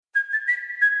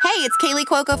Hey, it's Kaylee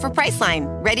Cuoco for Priceline.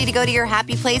 Ready to go to your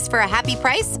happy place for a happy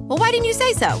price? Well, why didn't you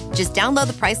say so? Just download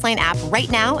the Priceline app right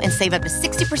now and save up to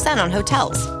 60% on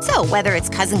hotels. So whether it's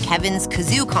Cousin Kevin's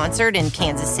Kazoo Concert in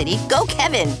Kansas City, go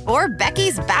Kevin, or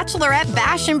Becky's Bachelorette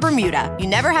Bash in Bermuda, you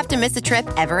never have to miss a trip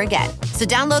ever again. So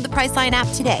download the Priceline app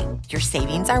today. Your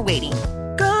savings are waiting.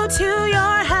 Go to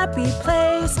your happy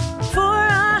place for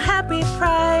a happy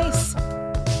price.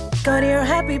 Go to your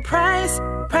happy price,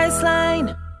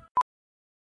 Priceline.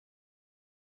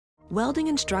 Welding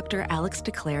instructor Alex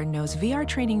DeClaire knows VR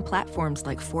training platforms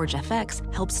like Forge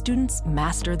FX help students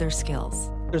master their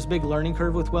skills. There's a big learning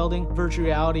curve with welding. Virtual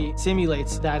reality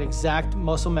simulates that exact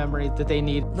muscle memory that they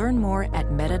need. Learn more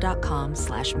at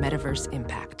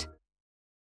meta.com/metaverseimpact.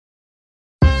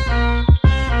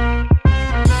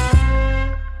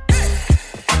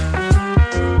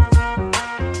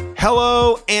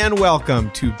 Hello and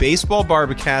welcome to Baseball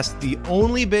Barbacast, the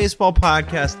only baseball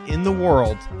podcast in the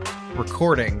world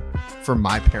recording from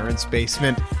my parents'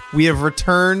 basement. We have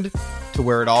returned to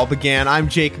where it all began. I'm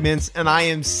Jake Mintz, and I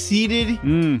am seated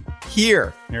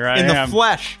here in the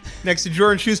flesh next to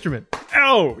Jordan Schusterman.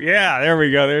 Oh, yeah, there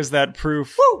we go. There's that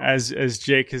proof. As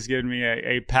Jake has given me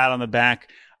a pat on the back.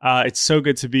 It's so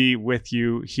good to be with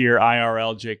you here,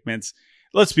 IRL, Jake Mintz.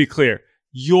 Let's be clear.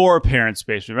 Your parents'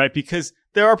 basement, right? Because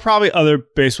there are probably other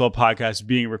baseball podcasts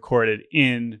being recorded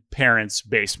in parents'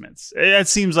 basements. That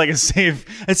seems like a safe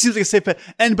bet.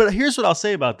 But here's what I'll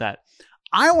say about that.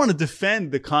 I want to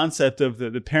defend the concept of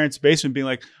the parents' basement being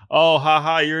like, oh,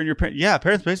 haha, you're in your parents. Yeah,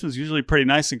 parents' basement is usually pretty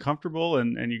nice and comfortable,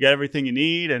 and you get everything you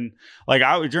need. And like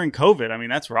during COVID, I mean,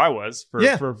 that's where I was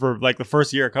for like the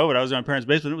first year of COVID. I was in my parents'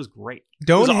 basement. It was great.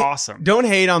 It was awesome. Don't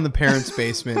hate on the parents'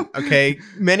 basement, okay?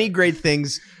 Many great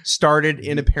things started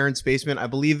in a parents' basement. I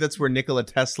believe that's where Nikola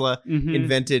Tesla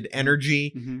invented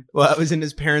energy. Well, it was in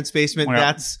his parents' basement. Well,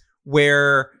 that's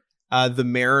where the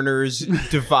Mariners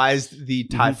devised the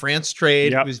Ty France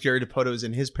trade. It was Jerry DiPoto's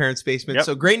in his parents' basement.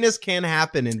 So greatness can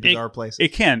happen in bizarre places.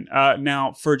 It can.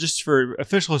 Now, for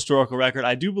official historical record,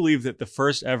 I do believe that the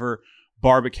first ever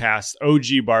Barbacast,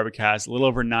 OG Barbacast, a little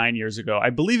over 9 years ago, I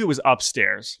believe it was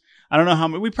upstairs. I don't know how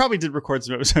many. We probably did record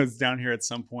some episodes down here at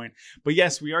some point. But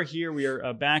yes, we are here. We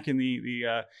are back in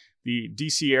the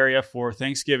DC area for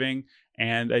Thanksgiving.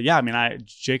 And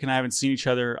Jake and I haven't seen each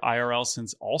other IRL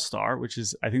since All-Star, which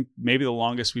is, I think, maybe the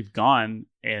longest we've gone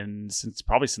since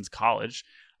college.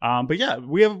 But yeah,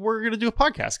 we're going to do a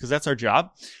podcast because that's our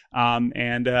job.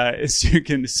 And as you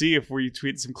can see, if we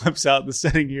tweet some clips out in the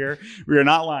setting here, we are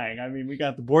not lying. I mean, we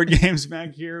got the board games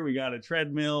back here. We got a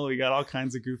treadmill. We got all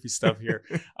kinds of goofy stuff here.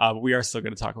 But we are still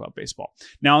going to talk about baseball.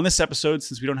 Now, on this episode,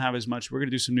 since we don't have as much, we're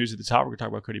going to do some news at the top. We're going to talk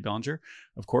about Cody Bellinger,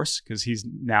 of course, because he's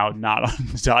now not on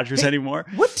the Dodgers anymore.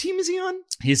 What team is he on?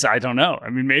 I don't know. I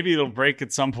mean, maybe it'll break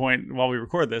at some point while we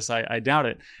record this. I doubt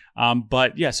it.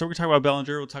 But yeah, so we're going to talk about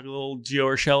Bellinger. We'll talk a little Gio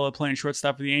Urshela playing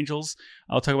shortstop for the Angels.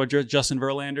 I'll talk about Justin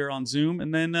Verlander on Zoom.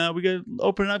 And then we got to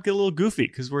open it up, get a little goofy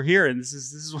because we're here. And this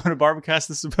is what a Barbacast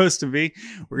is supposed to be.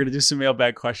 We're going to do some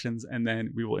mailbag questions. And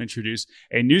then we will introduce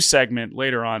a new segment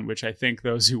later on, which I think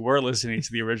those who were listening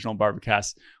to the original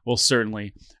Barbacast will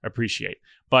certainly appreciate.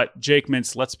 But Jake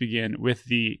Mintz, let's begin with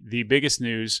the biggest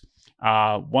news.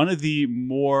 One of the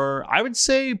more, I would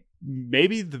say,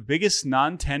 maybe the biggest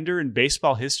non-tender in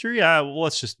baseball history.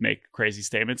 Let's just make crazy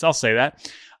statements. I'll say that.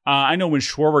 I know when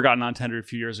Schwarber got non-tendered a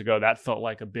few years ago, that felt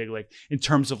like a big, in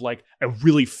terms of a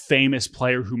really famous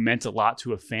player who meant a lot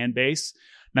to a fan base.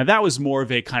 Now, that was more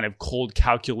of a kind of cold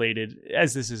calculated,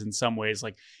 as this is in some ways,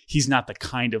 he's not the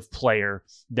kind of player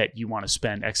that you want to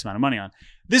spend X amount of money on.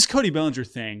 This Cody Bellinger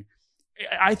thing,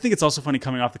 I think it's also funny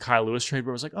coming off the Kyle Lewis trade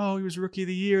where it was like, oh, he was rookie of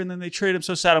the year and then they trade him.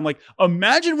 So sad. I'm like,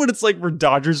 imagine what it's like for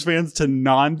Dodgers fans to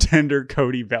non-tender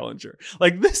Cody Bellinger.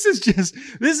 This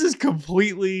is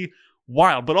completely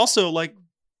wild. But also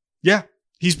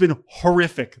he's been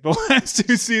horrific the last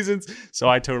two seasons. So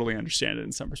I totally understand it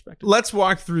in some perspective. Let's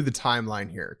walk through the timeline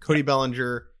here. Cody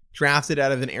Bellinger drafted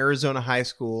out of an Arizona high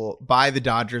school by the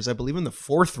Dodgers, I believe in the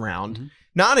 4th round.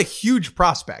 Not a huge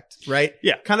prospect, right?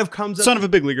 Yeah. Kind of comes up. Son of a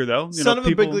big leaguer, though. Son of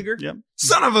a big leaguer? Yep.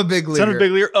 Son of a big leaguer. Son of a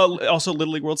big leaguer. Also,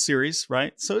 Little League World Series,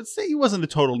 right? So he wasn't a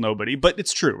total nobody, but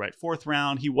it's true, right? 4th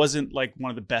round. He wasn't one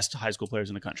of the best high school players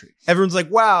in the country. Everyone's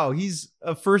like, wow, he's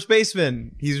a first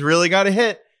baseman. He's really got a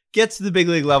hit. Gets to the big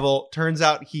league level. Turns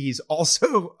out he's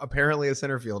also apparently a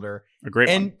center fielder. A great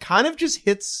one. And kind of just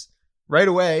hits right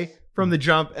away from the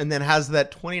jump and then has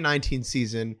that 2019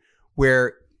 season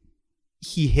where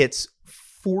he hits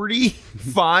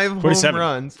 47 home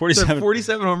runs.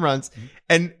 47 home runs.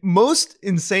 And most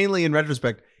insanely in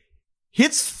retrospect,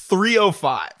 hits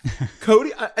 305.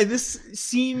 Cody, this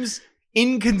seems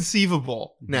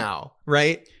inconceivable now,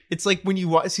 right? It's like when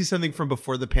you see something from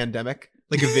before the pandemic,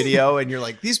 like a video, and you're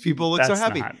like, these people look so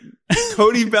happy.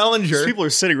 Cody Bellinger. These people are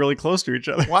sitting really close to each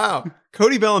other. Wow.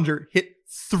 Cody Bellinger hit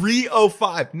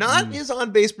 305. Not his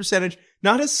on-base percentage,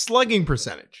 not his slugging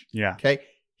percentage. Yeah. Okay.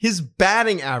 His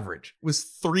batting average was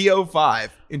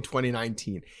 305 in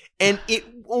 2019. And it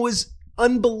was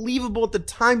unbelievable at the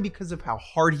time because of how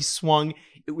hard he swung.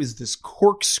 It was this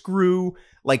corkscrew,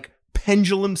 like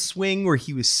pendulum swing where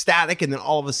he was static and then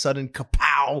all of a sudden,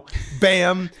 kapow,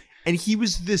 bam. And he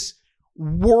was this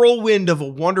whirlwind of a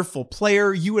wonderful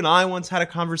player. You and I once had a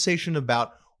conversation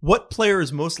about what player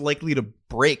is most likely to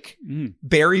break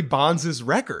Barry Bonds'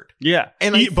 record. Yeah.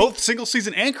 And both single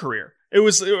season and career. It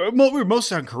was, we were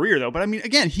mostly on career though. But I mean,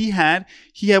 again, he had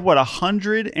what,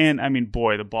 100 and I mean,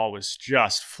 boy, the ball was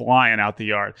just flying out the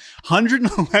yard.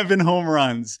 111 home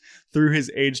runs through his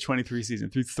age 23 season.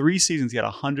 Through 3 seasons, he had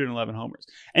 111 homers.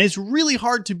 And it's really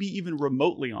hard to be even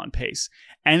remotely on pace.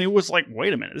 And it was like,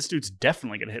 wait a minute, this dude's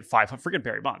definitely going to hit 500. Forget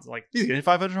Barry Bonds. Like, he's going to hit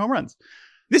 500 home runs.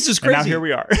 This is crazy. And now here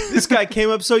we are. This guy came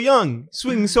up so young,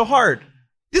 swinging so hard.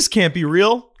 This can't be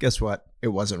real. Guess what? It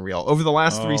wasn't real. Over the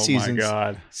last 3 seasons,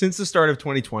 since the start of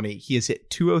 2020, he has hit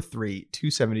 203,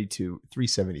 272,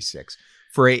 376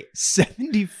 for a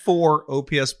 74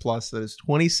 OPS plus. That is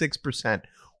 26%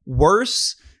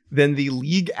 worse than the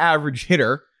league average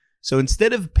hitter. So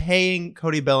instead of paying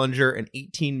Cody Bellinger an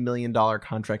 $18 million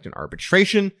contract in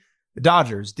arbitration, the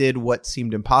Dodgers did what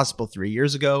seemed impossible 3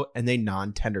 years ago, and they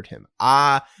non-tendered him.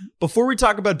 Before we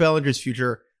talk about Bellinger's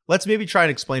future, let's maybe try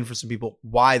and explain for some people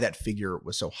why that figure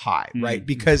was so high, right?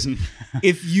 Because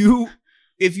if you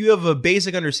have a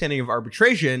basic understanding of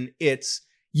arbitration, it's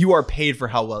you are paid for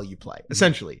how well you play,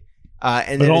 essentially.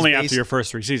 But only after your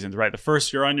first 3 seasons, right?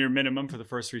 You're on your minimum for the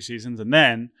first 3 seasons, and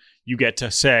then you get to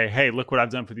say, hey, look what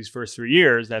I've done for these first 3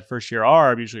 years. That first year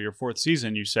arb, usually your 4th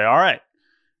season, you say, all right,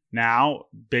 now,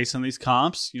 based on these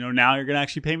comps, now you're going to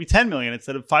actually pay me $10 million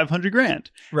instead of $500,000.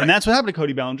 Right. And that's what happened to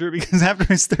Cody Bellinger because after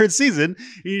his 3rd season,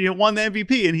 he won the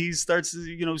MVP and he starts,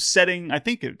 setting, I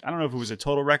don't know if it was a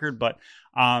total record, but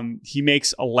he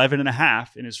makes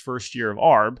 11.5 in his first year of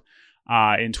ARB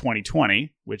in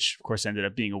 2020, which of course ended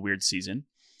up being a weird season.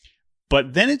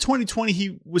 But then in 2020,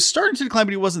 he was starting to decline,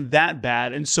 but he wasn't that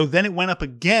bad. And so then it went up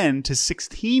again to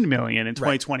 $16 million in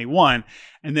 2021. Right.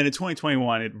 And then in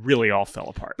 2021, it really all fell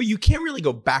apart. But you can't really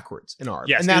go backwards in ARB.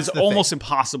 Yes, and that's it's almost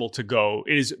impossible to go.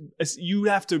 You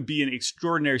have to be in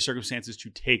extraordinary circumstances to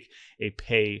take a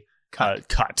pay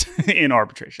cut in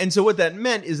arbitration. And so what that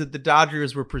meant is that the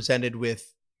Dodgers were presented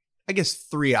with, I guess,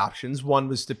 3 options. One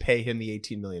was to pay him the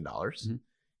 $18 million.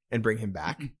 And bring him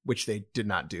back, which they did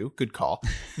not do. Good call.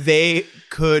 They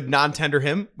could non-tender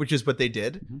him, which is what they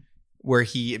did, where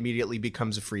he immediately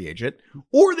becomes a free agent.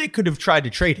 Or they could have tried to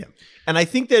trade him. And I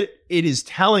think that it is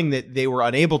telling that they were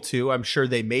unable to. I'm sure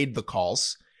they made the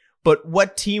calls. But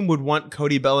what team would want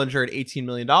Cody Bellinger at $18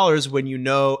 million when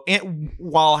and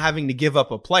while having to give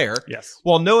up a player? Yes.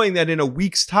 While knowing that in a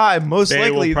week's time, most likely...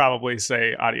 They will probably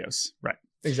say adios. Right.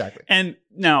 Exactly. And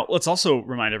now let's also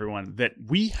remind everyone that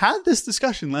we had this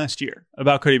discussion last year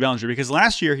about Cody Bellinger because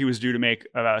last year he was due to make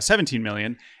about $17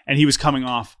 million and he was coming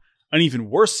off an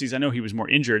even worse season. I know he was more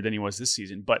injured than he was this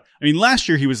season, but I mean, last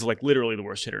year he was like literally the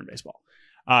worst hitter in baseball.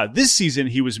 This season,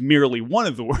 he was merely one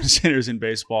of the worst hitters in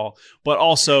baseball, but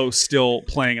also still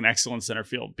playing an excellent center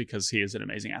field because he is an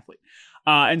amazing athlete.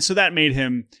 And so that made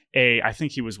him I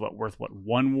think he was worth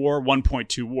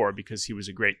 1.2 WAR because he was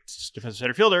a great defensive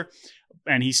center fielder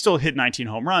and he still hit 19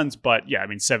 home runs, but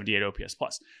 78 OPS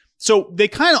plus. So they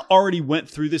kind of already went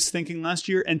through this thinking last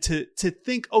year and to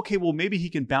think, okay, well, maybe he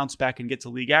can bounce back and get to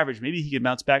league average. Maybe he can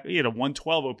bounce back. He had a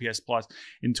 112 OPS plus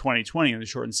in 2020 in the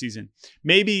shortened season.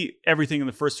 Maybe everything in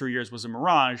the first 3 years was a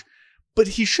mirage. But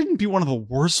he shouldn't be one of the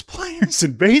worst players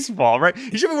in baseball, right?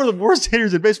 He should be one of the worst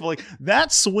hitters in baseball. Like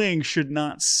that swing should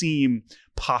not seem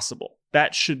possible.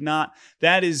 That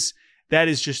is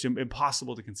just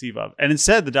impossible to conceive of. And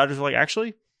instead, the Dodgers were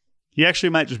like, he actually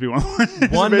might just be one of the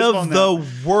worst. One of the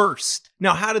worst.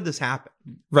 Now, how did this happen?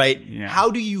 Right? Yeah.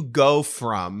 How do you go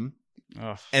from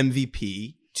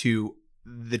MVP to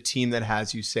the team that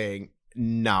has you saying,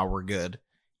 "Nah, we're good"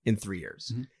 in 3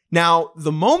 years? Mm-hmm. Now,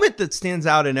 the moment that stands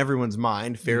out in everyone's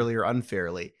mind, fairly or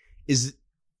unfairly, is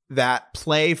that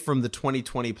play from the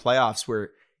 2020 playoffs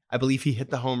where I believe he hit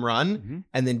the home run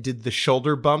and then did the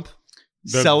shoulder bump,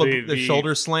 the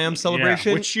shoulder slam celebration.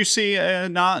 Yeah, which you see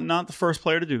not the first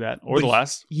player to do that or the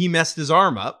last. He messed his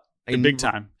arm up. Big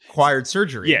time. Required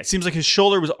surgery. Yeah, it seems like his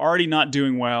shoulder was already not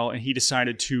doing well and he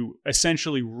decided to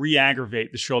essentially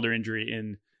re-aggravate the shoulder injury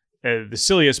in the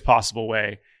silliest possible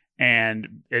way.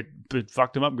 And it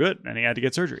fucked him up good, and he had to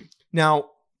get surgery.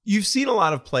 Now, you've seen a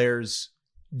lot of players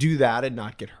do that and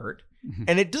not get hurt.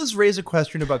 And it does raise a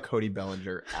question about Cody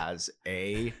Bellinger as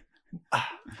a,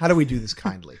 how do we do this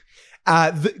kindly?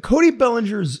 Cody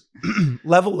Bellinger's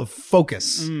level of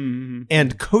focus and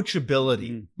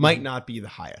coachability might not be the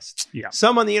highest. Yeah.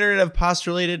 Some on the internet have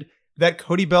postulated that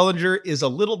Cody Bellinger is a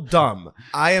little dumb.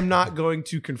 I am not going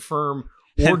to confirm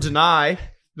or deny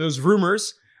those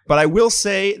rumors, but I will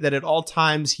say that at all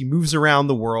times he moves around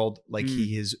the world like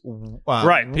he is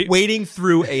wading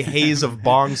through a haze of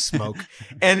bong smoke.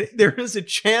 And there is a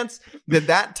chance that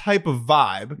that type of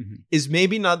vibe is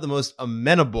maybe not the most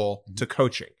amenable to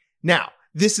coaching. Now,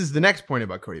 this is the next point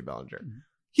about Cody Bellinger.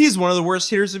 He's one of the worst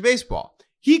hitters in baseball.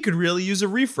 He could really use a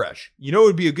refresh. You know, it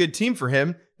would be a good team for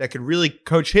him that could really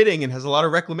coach hitting and has a lot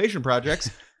of reclamation projects.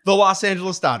 The Los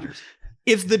Angeles Dodgers.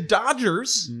 If the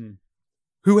Dodgers,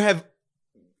 who have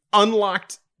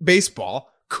unlocked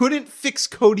baseball, couldn't fix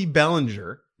Cody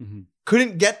Bellinger,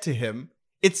 couldn't get to him,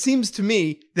 it seems to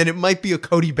me that it might be a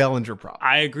Cody Bellinger problem.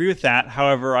 I agree with that.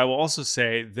 However, I will also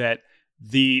say that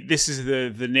this is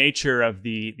the nature of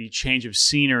the change of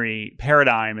scenery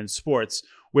paradigm in sports,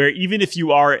 where even if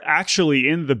you are actually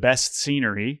in the best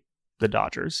scenery, the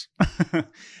Dodgers,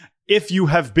 if you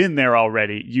have been there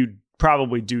already, you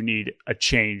probably do need a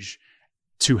change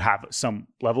to have some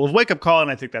level of wake-up call,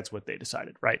 and I think that's what they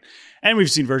decided, right? And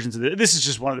we've seen versions of this. This is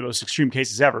just one of the most extreme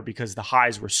cases ever because the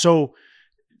highs were so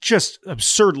just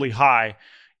absurdly high.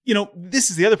 You know, this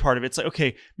is the other part of it. It's like,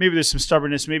 okay, maybe there's some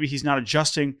stubbornness, maybe he's not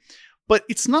adjusting, but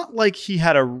it's not like he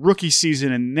had a rookie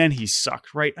season and then he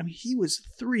sucked, right? I mean, he was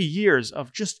 3 years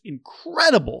of just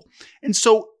incredible. And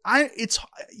so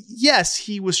yes,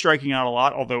 he was striking out a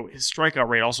lot, although his strikeout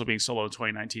rate also being so low in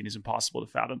 2019 is impossible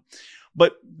to fathom.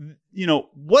 But, you know,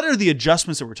 what are the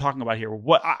adjustments that we're talking about here?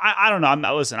 What I don't know. I'm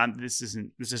not, listen, this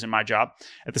isn't my job.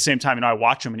 At the same time, you know, I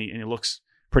watch him and he looks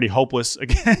pretty hopeless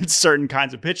against certain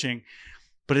kinds of pitching.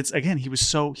 But it's, again, he was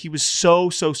so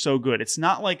good. It's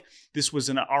not like this was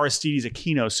an Aristides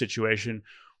Aquino situation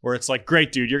where it's like,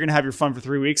 great, dude, you're going to have your fun for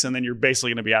 3 weeks and then you're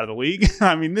basically going to be out of the league.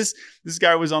 I mean, this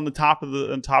guy was on the top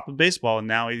of baseball, and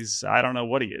now I don't know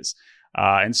what he is.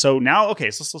 And so now,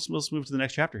 okay, so let's move to the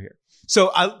next chapter here. So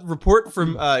a report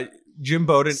from Jim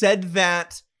Bowden said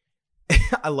that,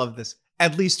 I love this,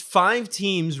 at least 5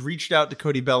 teams reached out to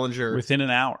Cody Bellinger. Within an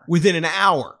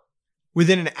hour.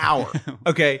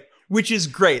 Okay. Which is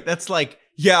great. That's like,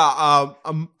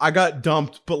 I got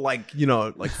dumped, but like, you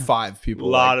know, like 5 people. A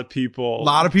lot of people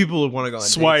who want to go on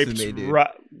swiped dates than they do.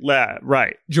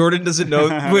 Right. Jordan doesn't know.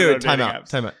 Wait, time out.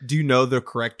 Do you know the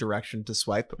correct direction to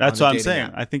swipe? That's what I'm saying.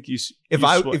 App? I think if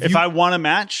I want a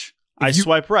match, I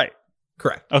swipe right.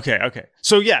 Correct. Okay.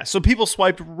 So people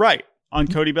swiped right on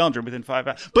Cody Bellinger within 5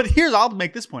 hours. But I'll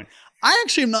make this point. I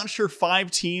actually am not sure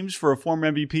 5 teams for a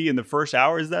former MVP in the first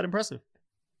hour is that impressive.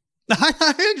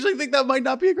 I actually think that might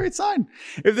not be a great sign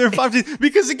if there are 5 teams,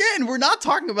 because again, we're not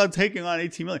talking about taking on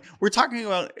 18 million. We're talking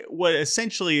about what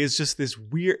essentially is just this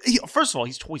weird. First of all,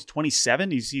 he's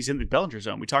 27. He's in the Bellinger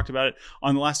zone. We talked about it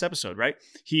on the last episode, right?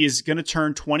 He is going to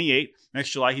turn 28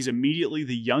 next July. He's immediately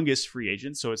the youngest free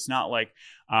agent, so it's not like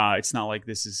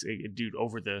this is a dude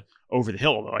over the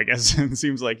hill, though. I guess it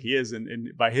seems like he is,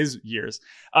 and by his years.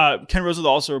 Ken Roosevelt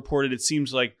also reported it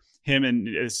seems like him, and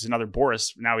this is another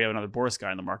Boris. Now we have another Boris guy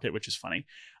in the market, which is funny.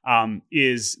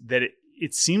 Is that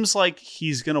it seems like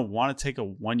he's going to want to take a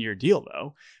 1-year deal,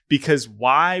 though, because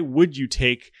why would you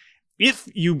take, if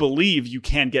you believe you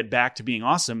can get back to being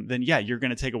awesome, then you're going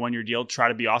to take a 1-year deal, try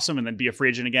to be awesome, and then be a free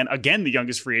agent again, the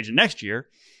youngest free agent next year.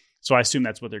 So I assume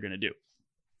that's what they're going to do.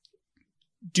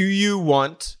 Do you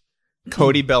want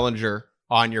Cody Bellinger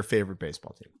on your favorite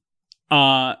baseball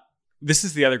team? This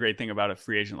is the other great thing about a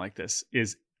free agent like this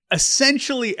is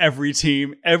essentially every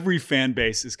team, every fan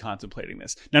base is contemplating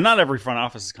this. Now, not every front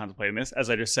office is contemplating this. As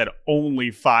I just said, only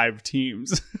 5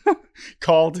 teams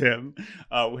called him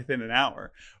within an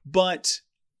hour. But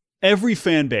every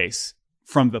fan base,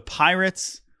 from the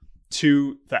Pirates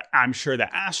to I'm sure the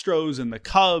Astros and the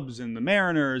Cubs and the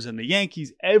Mariners and the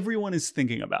Yankees, everyone is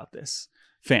thinking about this.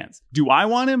 Fans. Do I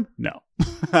want him? No.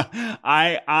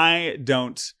 I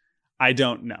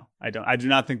don't know. I do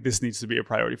not think this needs to be a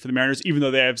priority for the Mariners, even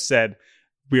though they have said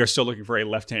we are still looking for a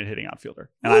left-handed hitting outfielder.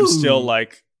 And I'm still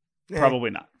like, probably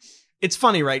not. It's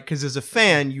funny, right? Because as a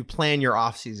fan, you plan your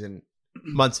offseason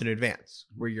months in advance,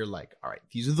 where you're like, all right,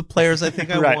 these are the players I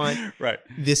think I want. Right.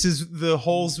 This is the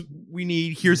holes we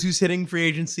need. Here's who's hitting free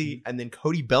agency. And then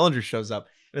Cody Bellinger shows up.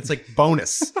 And it's like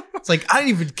bonus. It's like, I didn't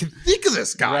even think of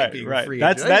this guy being a free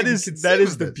agent. That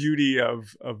is the beauty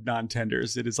of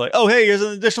non-tenders. It is like, oh, hey, here's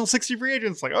an additional 60 free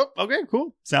agents. Like, oh, okay,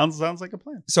 cool. Sounds like a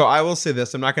plan. So I will say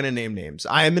this. I'm not going to name names.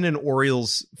 I am in an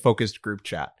Orioles-focused group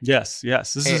chat. Yes.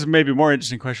 This is maybe a more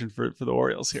interesting question for the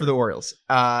Orioles here. For the Orioles.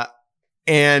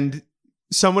 And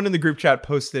someone in the group chat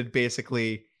posted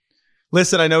basically,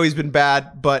 listen, I know he's been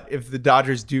bad, but if the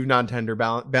Dodgers do non-tender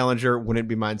Bellinger, wouldn't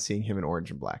be mind seeing him in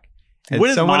orange and black. And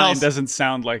someone else doesn't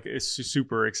sound like it's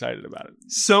super excited about it.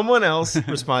 Someone else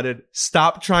responded,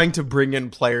 stop trying to bring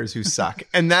in players who suck.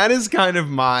 And that is kind of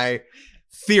my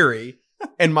theory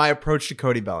and my approach to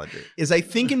Cody Bellinger is I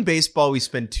think in baseball, we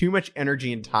spend too much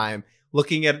energy and time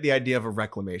looking at the idea of a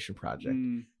reclamation project.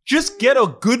 Just get a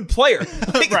good player.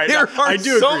 Like, right. There are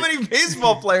so agree. many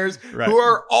baseball players who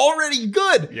are already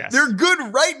good. Yes. They're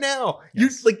good right now.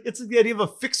 Yes. It's the idea of a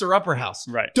fixer-upper house.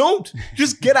 Right. Don't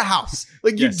just get a house.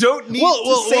 Like you don't need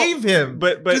to save him.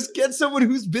 But just get someone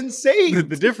who's been saved.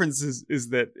 The difference is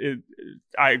that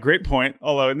great point.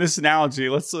 Although in this analogy,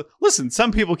 let's listen.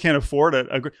 Some people can't afford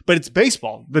but it's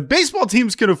baseball. The baseball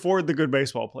teams can afford the good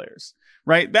baseball players.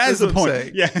 Right. That is the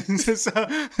point. Yeah. So,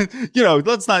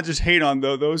 let's not just hate on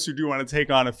those who do want to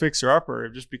take on a fixer upper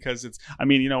just because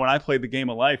when I played the game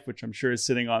of life, which I'm sure is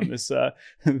sitting on this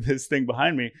this thing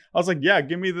behind me, I was like, yeah,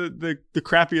 give me the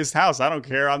crappiest house. I don't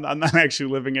care. I'm not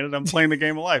actually living in it. I'm playing the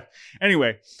game of life.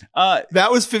 Anyway, that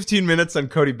was 15 minutes on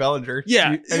Cody Bellinger.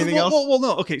 Yeah. Anything else? Well,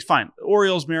 no. Okay, fine.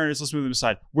 Orioles, Mariners, let's move them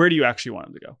aside. Where do you actually want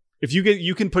him to go? If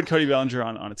you can put Cody Bellinger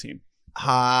on a team.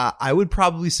 I would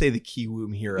probably say the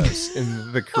Kiwoom Heroes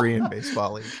in the Korean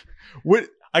Baseball League.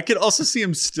 I could also see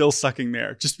him still sucking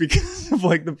there just because of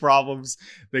like the problems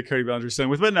that Cody Bellinger's dealing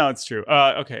with. But no, it's true.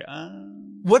 Okay.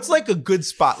 What's like a good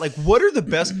spot? Like, what are the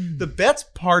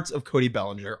best parts of Cody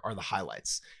Bellinger are the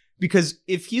highlights. Because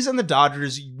if he's in the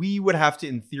Dodgers, we would have to,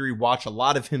 in theory, watch a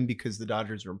lot of him because the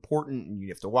Dodgers are important and you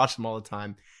have to watch them all the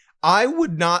time. I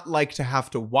would not like to have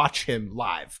to watch him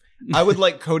live. I would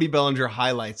like Cody Bellinger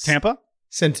highlights. Tampa?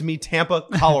 Sent to me. Tampa,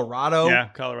 Colorado. Yeah,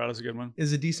 Colorado's a good one.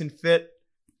 Is a decent fit.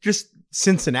 Just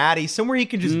Cincinnati, somewhere he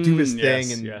can just do his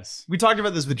thing. And yes. We talked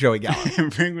about this with Joey Gallo.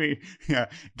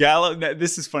 Gallo.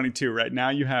 This is funny too, right? Now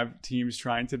you have teams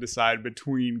trying to decide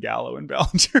between Gallo and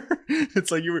Bellinger. It's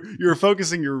like you were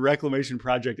focusing your reclamation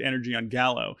project energy on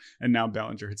Gallo, and now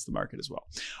Bellinger hits the market as well.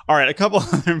 All right, a couple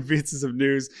other pieces of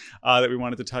news that we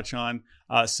wanted to touch on.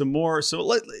 Some more. So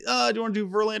do you want to do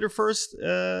Verlander first?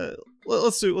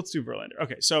 Let's do Verlander.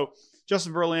 Okay, so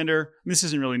Justin Verlander. This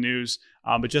isn't really news,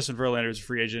 but Justin Verlander is a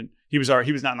free agent. He was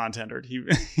not non-tendered.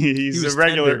 He's a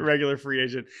regular free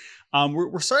agent.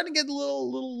 We're starting to get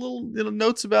little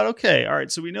notes about. Okay, all right.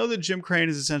 So we know that Jim Crane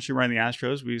is essentially running the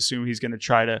Astros. We assume he's going to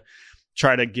try to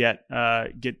get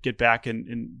back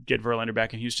and get Verlander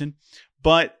back in Houston.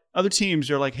 But other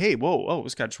teams are like, hey, whoa,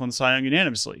 this guy just won the Cy Young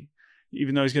unanimously,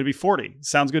 even though he's going to be 40.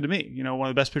 Sounds good to me. One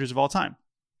of the best pitchers of all time.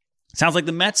 Sounds like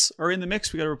the Mets are in the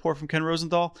mix. We got a report from Ken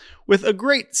Rosenthal with a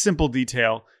great simple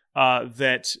detail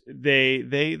that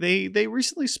they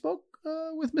recently spoke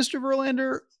with Mr.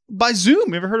 Verlander by Zoom.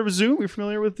 You ever heard of a Zoom? You're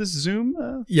familiar with this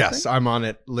Zoom? Yes, thing? I'm on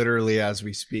it literally as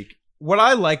we speak. What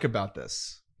I like about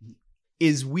this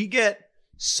is we get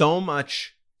so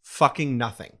much fucking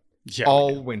nothing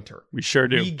all winter. We sure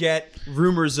do. We get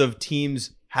rumors of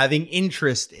teams having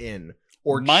interest in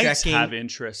or might have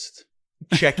interest.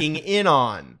 Checking in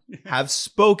on, have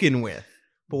spoken with.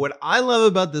 But what I love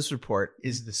about this report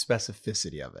is the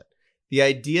specificity of it. The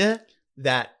idea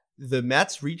that the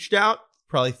Mets reached out,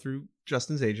 probably through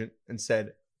Justin's agent, and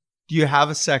said, do you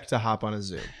have a sec to hop on a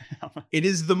Zoom? It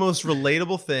is the most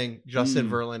relatable thing Justin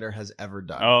Verlander has ever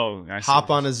done. Oh, I see.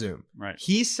 Hop on a Zoom. Right.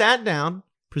 He sat down,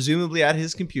 presumably at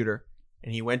his computer,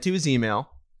 and he went to his email,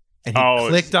 and he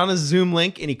clicked on a Zoom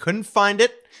link, and he couldn't find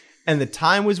it. And the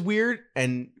time was weird,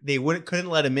 and they couldn't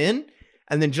let him in.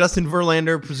 And then Justin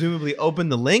Verlander presumably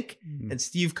opened the link, and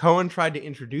Steve Cohen tried to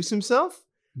introduce himself,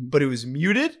 but it was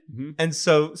muted. And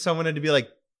so someone had to be like,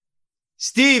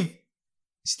 Steve,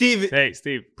 hey,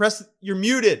 Steve, you're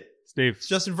muted. Steve, it's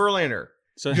Justin Verlander.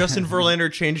 So Justin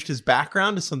Verlander changed his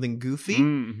background to something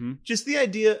goofy. Just the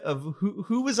idea of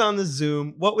who was on the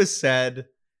Zoom, what was said.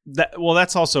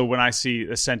 That's also when I see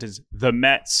a sentence, the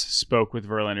Mets spoke with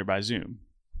Verlander by Zoom.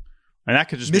 And that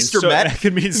could just Mr. Met. That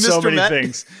could mean so Mr. many Met.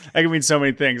 things. That could mean so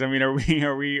many things. I mean, are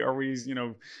we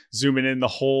zooming in the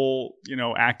whole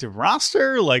active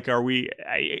roster? Like, are we?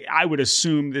 I would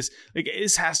assume this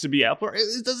has to be Apple.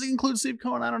 Does it include Steve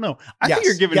Cohen? I don't know. I think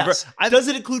you're giving. Yes. Does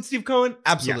it include Steve Cohen?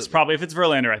 Absolutely. Yes, probably. If it's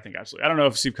Verlander, I think absolutely. I don't know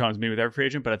if Steve Cohen's meeting with every free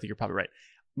agent, but I think you're probably right.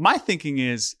 My thinking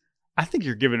is, I think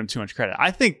you're giving him too much credit. I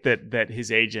think that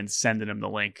his agent's sending him the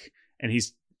link, and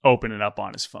he's opening up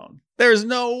on his phone. There's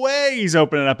no way he's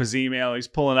opening up his email. He's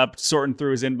pulling up, sorting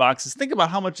through his inboxes. Think about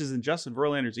how much is in Justin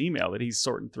Verlander's email that he's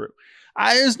sorting through.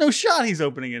 There's no shot he's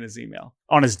opening in his email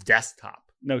on his desktop.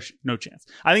 No chance.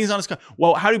 I think he's on his car.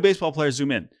 Well, how do baseball players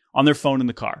zoom in? On their phone in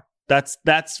the car. That's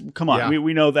come on. Yeah.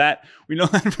 We know that. We know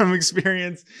that from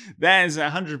experience. That is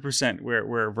 100%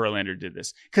 where Verlander did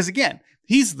this. Because again,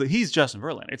 he's Justin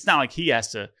Verlander. It's not like he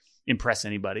has to impress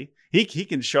anybody. He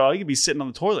can show. He could be sitting on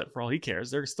the toilet for all he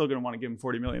cares. They're still going to want to give him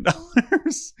 $40 million.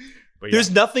 But yeah.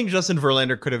 There's nothing Justin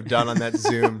Verlander could have done on that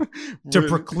Zoom to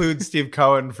preclude Steve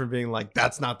Cohen from being like,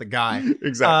 that's not the guy.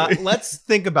 Exactly. Let's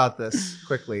think about this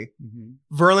quickly.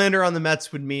 Mm-hmm. Verlander on the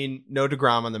Mets would mean no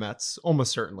DeGrom on the Mets,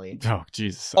 almost certainly. Oh,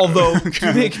 Jesus. Although, do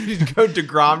you think you'd go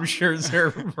DeGrom,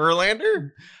 Scherzer, Verlander?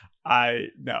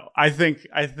 I think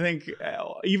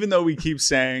even though we keep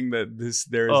saying that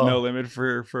there is no limit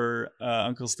for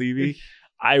Uncle Stevie,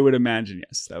 I would imagine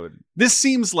yes. This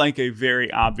seems like a very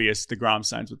obvious DeGrom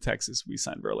signs with Texas. We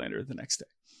sign Verlander the next day.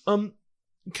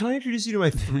 Can I introduce you to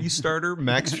my 3-starter,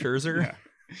 Max Scherzer? Yeah.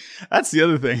 That's the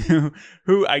other thing.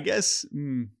 Who I guess.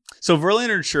 So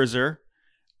Verlander and Scherzer.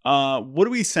 What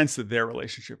do we sense that their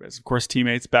relationship is? Of course,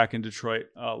 teammates back in Detroit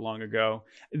long ago.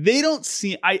 They don't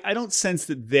see. I don't sense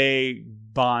that they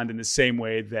bond in the same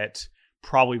way that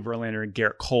probably Verlander and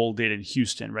Garrett Cole did in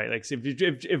Houston, right? Like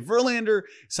if Verlander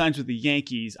signs with the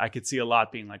Yankees, I could see a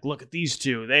lot being like, look at these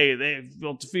two. They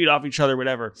built to feed off each other,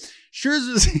 whatever.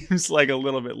 Scherzer seems like a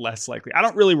little bit less likely. I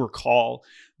don't really recall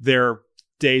their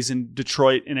days in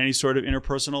Detroit in any sort of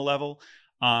interpersonal level.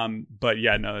 But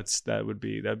yeah, no, that'd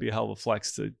be a hell of a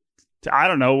flex to I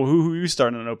don't know who you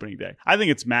start on opening day. I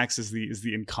think it's Max is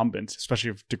the incumbent,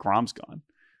 especially if DeGrom's gone.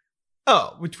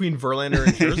 Oh, between Verlander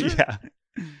and Scherzer? Yeah.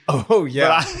 Oh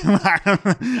yeah.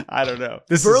 I don't know.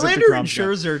 Verlander and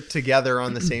Scherzer together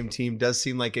on the same team does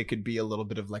seem like it could be a little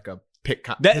bit of like a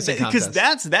because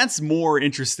that's more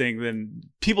interesting than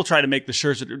people try to make the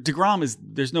Scherzer. DeGrom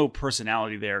there's no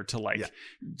personality there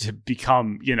to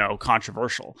become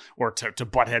controversial or to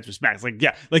butt heads with Max.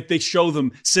 Like they show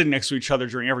them sitting next to each other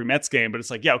during every Mets game, but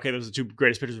it's like okay, those are the two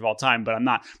greatest pitchers of all time. But I'm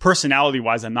not personality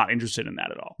wise, I'm not interested in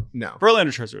that at all. No, Verlander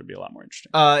Scherzer would be a lot more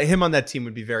interesting. Him on that team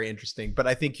would be very interesting. But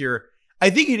I think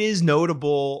it is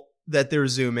notable that they're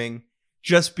zooming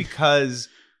just because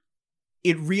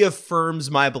it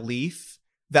reaffirms my belief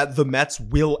that the Mets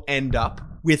will end up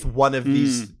with one of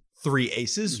these three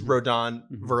aces, Rodon,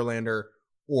 Verlander,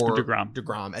 or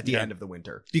DeGrom at the end of the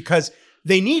winter, because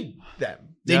they need them.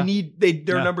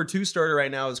 Their number 2 starter right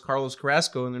now is Carlos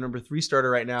Carrasco, and their number 3 starter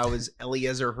right now is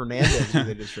Eliezer Hernandez, who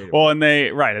they just traded. Well, and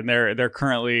they're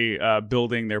currently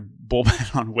building their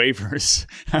bullpen on waivers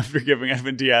after giving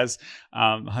Evan Diaz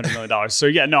 $100 million. So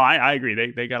yeah, no, I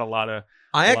agree. They got a lot of.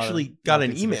 I actually got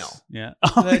an email. Yeah.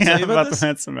 About the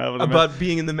Mets. About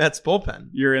being in the Mets bullpen.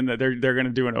 You're in they're going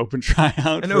to do an open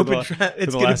tryout. An open tryout.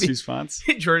 It's going to be spots.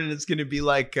 Jordan, it's going to be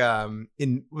like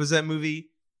was that movie?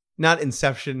 Not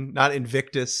Inception, not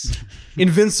Invictus,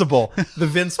 Invincible, the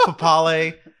Vince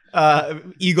Papale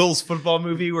Eagles football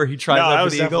movie where he tries out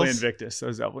for the Eagles. Invictus. That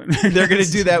was definitely Invictus. They're going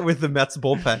to do that with the Mets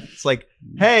bullpen. It's like,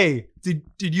 hey, do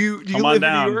you live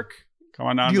in New York? Come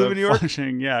on down to New York?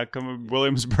 Flushing. Yeah, come to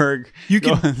Williamsburg. You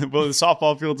can the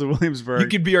softball fields of Williamsburg. You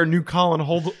could be our new Colin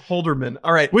Holderman.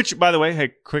 All right. Which, by the way,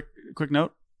 hey, quick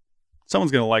note.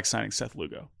 Someone's going to like signing Seth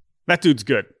Lugo. That dude's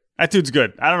good. I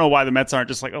don't know why the Mets aren't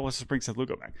just like, let's just bring Seth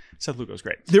Lugo back. Seth Lugo's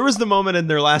great. There was the moment in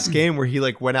their last game where he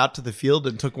went out to the field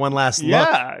and took one last look.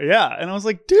 Yeah. And I was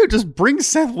like, dude, just bring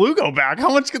Seth Lugo back. How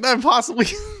much could that possibly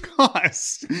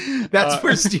cost? That's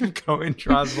where Steve Cohen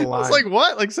draws the line. I was like,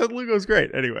 what? Like Seth Lugo's great.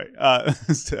 Anyway,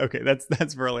 okay,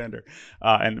 that's Verlander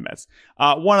and the Mets.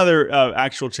 One other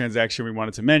actual transaction we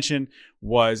wanted to mention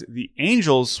was the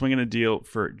Angels swinging a deal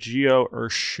for Gio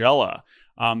Urshela.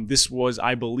 This was,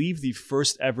 I believe, the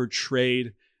first ever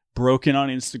trade broken on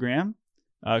Instagram,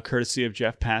 courtesy of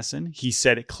Jeff Passan. He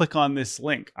said, click on this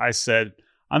link. I said,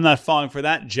 I'm not falling for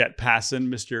that, Jet Passan,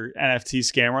 Mr. NFT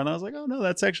scammer. And I was like, oh, no,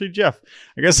 that's actually Jeff.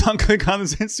 I guess I'll click on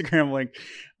this Instagram link.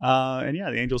 And yeah,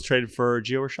 the Angels traded for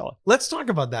Gio Urshela. Let's talk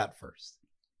about that first.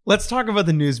 Let's talk about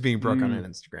the news being broken on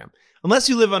Instagram. Unless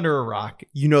you live under a rock,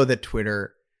 you know that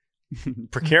Twitter...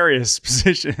 precarious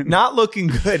position. Not looking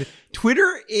good.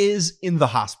 Twitter is in the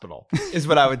hospital, is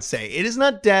what I would say. It is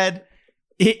not dead.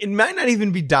 It might not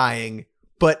even be dying,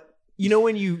 but you know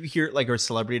when you hear like a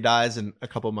celebrity dies and a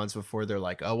couple months before they're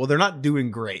like, oh, well, they're not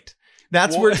doing great.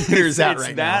 That's where Twitter's at right now.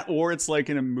 It's that, or it's like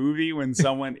in a movie when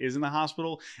someone is in the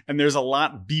hospital and there's a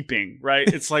lot beeping, right?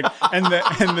 It's like, and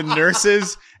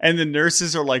the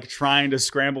nurses are like trying to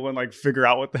scramble and like figure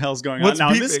out what the hell's going on.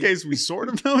 Now, in this case, we sort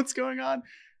of know what's going on.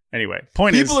 Anyway,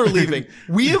 point people are leaving.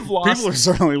 We have lost. People are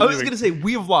certainly leaving. I was going to say,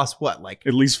 we have lost what? Like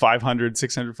at least 500,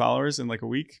 600 followers in like a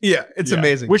week. Yeah, it's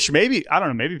amazing. Which maybe, I don't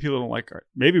know, maybe people don't like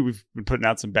maybe we've been putting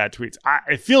out some bad tweets.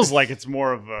 It feels like it's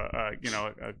more of a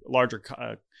larger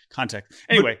context.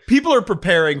 Anyway. But people are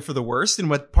preparing for the worst. And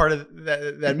what part of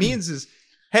that means is,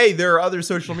 hey, there are other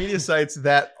social media sites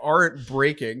that aren't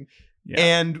breaking. Yeah.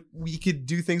 And we could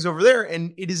do things over there.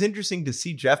 And it is interesting to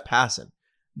see Jeff Passan,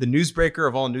 the newsbreaker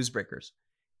of all newsbreakers.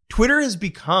 Twitter has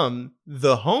become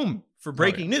the home for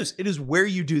breaking news. It is where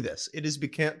you do this. It has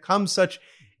become such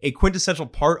a quintessential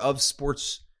part of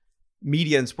sports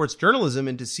media and sports journalism.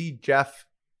 And to see Jeff,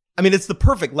 I mean, it's the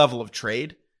perfect level of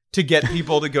trade to get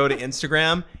people to go to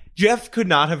Instagram. Jeff could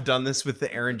not have done this with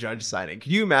the Aaron Judge signing.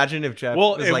 Could you imagine if Jeff?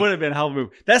 Well, it would have been a hell of a move.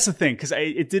 That's the thing, because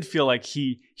it did feel like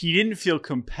he didn't feel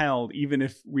compelled, even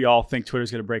if we all think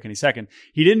Twitter's going to break any second.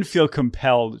 He didn't feel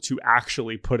compelled to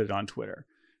actually put it on Twitter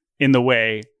in the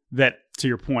way that, to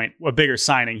your point, a bigger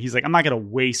signing. He's like, I'm not going to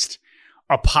waste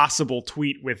a possible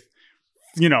tweet with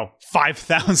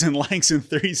 5,000 likes in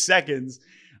 30 seconds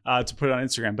to put it on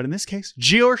Instagram. But in this case,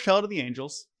 Gio Urshela to the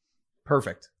Angels,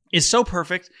 perfect. Is so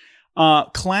perfect.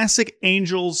 Classic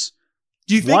Angels.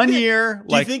 Do you think 1 year?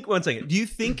 Do you think? One second. Do you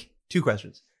think? Two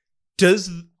questions. Does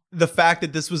the fact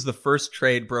that this was the first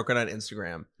trade broken on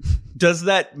Instagram, does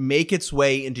that make its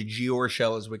way into Gio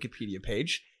Urshela's Wikipedia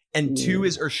page? And two,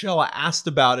 is Urshela asked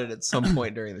about it at some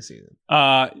point during the season?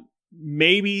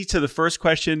 Maybe to the first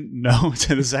question, no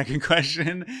to the second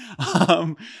question.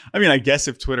 I mean, I guess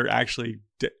if Twitter actually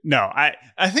did, no,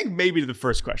 I think maybe to the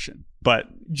first question, but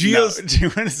Gio's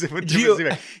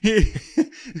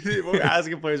we're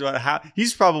asking players about how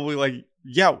he's probably like,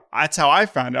 yeah, that's how I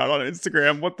found out on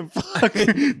Instagram. What the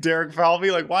fuck? Derek Falvey,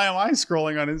 like, why am I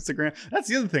scrolling on Instagram? That's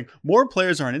the other thing. More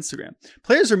players are on Instagram.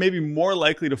 Players are maybe more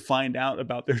likely to find out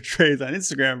about their trades on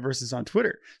Instagram versus on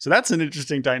Twitter. So that's an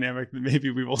interesting dynamic that maybe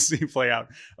we will see play out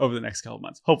over the next couple of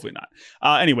months. Hopefully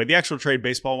not. Anyway, the actual trade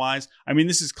baseball wise, I mean,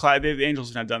 this is the Angels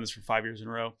have not done this for 5 years in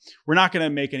a row. We're not going to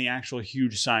make any actual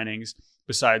huge signings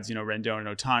besides, Rendon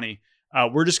and Ohtani.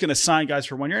 We're just going to sign guys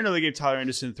for 1 year. I know they gave Tyler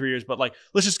Anderson 3 years, but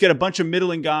let's just get a bunch of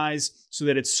middling guys so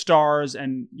that it's stars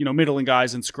and, middling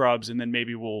guys and scrubs. And then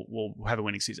maybe we'll have a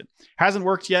winning season. Hasn't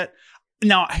worked yet.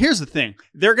 Now, here's the thing.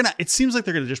 It seems like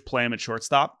they're going to just play him at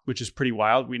shortstop, which is pretty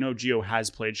wild. We know Gio has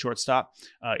played shortstop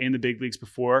in the big leagues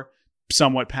before,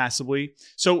 somewhat passively.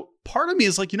 So part of me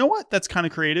is like, you know what? That's kind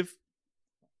of creative.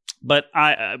 But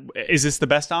is this the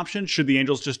best option? Should the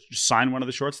Angels just sign one of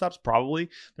the shortstops? Probably.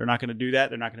 They're not going to do that.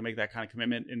 They're not going to make that kind of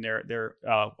commitment in their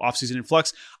offseason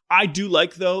influx. I do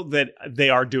like, though, that they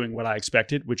are doing what I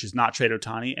expected, which is not trade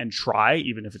Ohtani and try,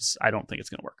 even if I don't think it's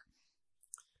going to work.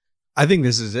 I think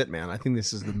this is it, man. I think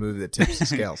this is the move that tips the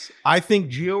scales. I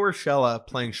think Gio Urshela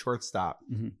playing shortstop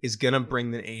is going to bring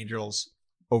the Angels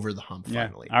over the hump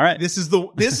finally. Yeah. All right. This is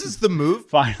the move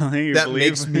finally that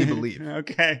makes me believe.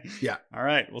 Okay. Yeah. All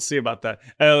right. We'll see about that.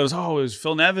 It was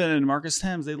Phil Nevin and Marcus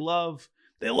Thames. They love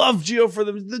Gio for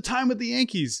the time with the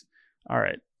Yankees. All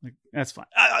right. That's fine.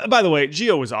 By the way,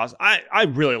 Gio was awesome. I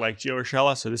really like Gio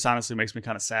Urshela, so this honestly makes me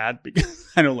kind of sad because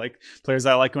I don't like players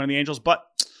that I like going to the Angels, but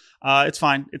it's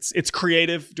fine. It's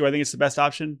creative. Do I think it's the best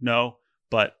option? No,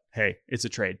 but hey, it's a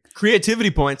trade.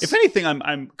 Creativity points. If anything,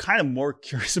 I'm kind of more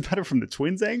curious about it from the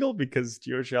Twins angle because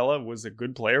Gio Urshela was a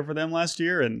good player for them last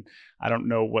year, and I don't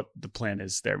know what the plan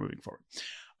is there moving forward.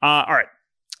 All right.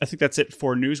 I think that's it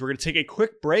for news. We're going to take a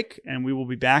quick break, and we will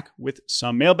be back with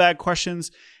some mailbag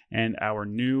questions and our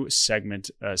new segment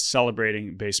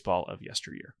celebrating baseball of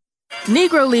yesteryear.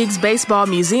 Negro Leagues Baseball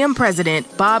Museum President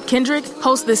Bob Kendrick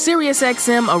hosts the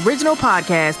SiriusXM original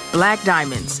podcast, Black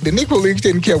Diamonds. The Negro Leagues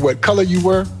didn't care what color you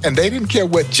were, and they didn't care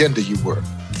what gender you were.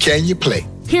 Can you play?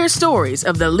 Hear stories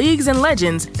of the leagues and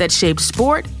legends that shaped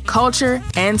sport, culture,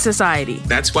 and society.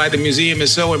 That's why the museum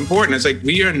is so important. It's like,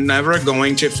 we are never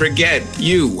going to forget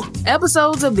you.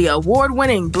 Episodes of the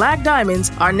award-winning Black Diamonds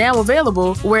are now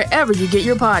available wherever you get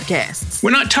your podcasts.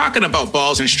 We're not talking about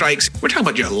balls and strikes. We're talking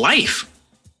about your life.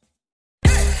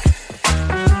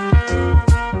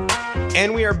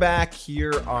 And we are back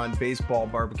here on Baseball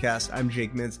Barbacast. I'm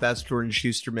Jake Mintz. That's Jordan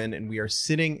Schusterman. And we are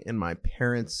sitting in my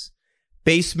parents'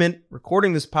 basement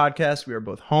recording this podcast. We are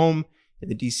both home in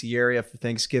the DC area for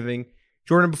Thanksgiving.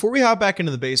 Jordan, before we hop back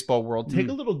into the baseball world, take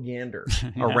a little gander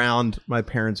around my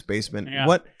parents' basement.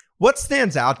 Yeah. What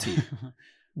stands out to you?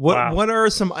 What are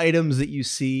some items that you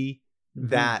see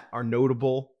that are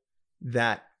notable,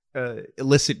 that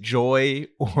elicit joy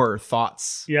or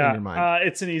thoughts in your mind?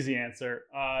 It's an easy answer.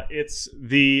 It's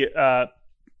the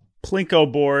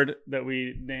Plinko board that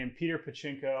we named Peter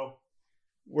Pachinko.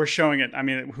 We're showing it. I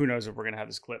mean, who knows if we're going to have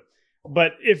this clip.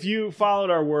 But if you followed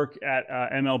our work at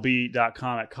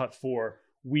MLB.com at Cut 4,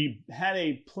 we had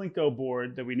a Plinko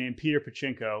board that we named Peter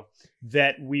Pachinko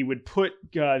that we would put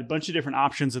a bunch of different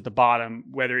options at the bottom,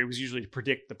 whether it was usually to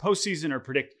predict the postseason or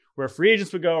predict where free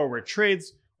agents would go or where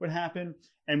trades would happen.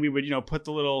 And we would, put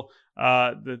the little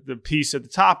the piece at the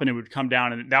top, and it would come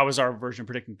down, and that was our version of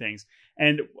predicting things.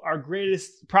 And our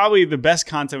greatest, probably the best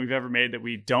content we've ever made that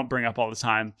we don't bring up all the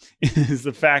time is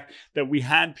the fact that we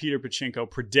had Peter Pachinko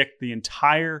predict the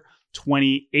entire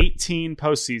 2018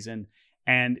 postseason,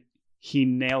 and he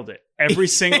nailed it. Every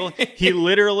single, he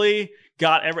literally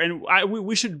got every, and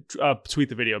we should tweet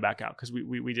the video back out because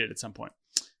we did at some point.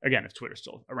 Again, if Twitter's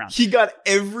still around. He got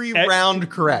every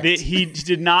round correct. He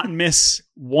did not miss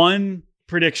one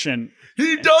prediction.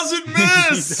 He doesn't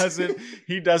miss.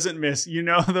 He doesn't miss.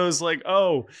 Those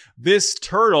this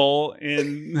turtle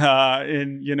in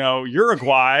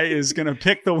Uruguay is going to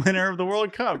pick the winner of the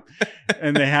World Cup.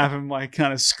 And they have him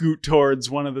kind of scoot towards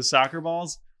one of the soccer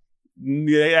balls.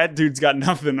 That dude's got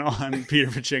nothing on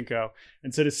Peter Pachinko.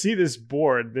 And so to see this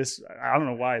board, I don't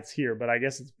know why it's here, but I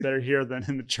guess it's better here than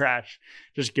in the trash.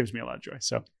 Just gives me a lot of joy.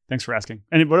 So thanks for asking.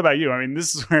 And what about you? I mean,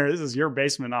 this is your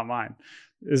basement, not mine.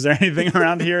 Is there anything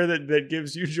around here that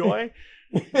gives you joy?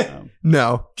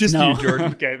 No, just you,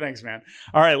 Jordan. Okay, thanks, man.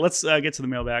 All right, let's get to the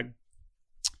mailbag.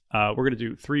 We're going to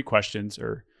do 3 questions,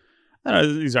 or I don't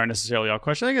know, these aren't necessarily all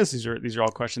questions. I guess these are all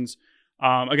questions.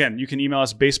 Again, you can email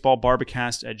us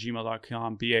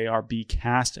baseballbarbacast@gmail.com,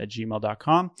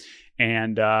 barbcast@gmail.com.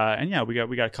 And yeah, we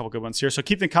got a couple good ones here. So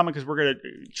keep them coming because we're going to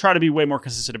try to be way more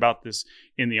consistent about this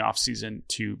in the off season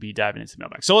to be diving into the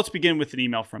mailbag. So let's begin with an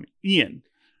email from Ian.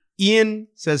 Ian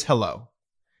says hello.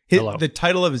 Hello. The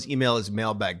title of his email is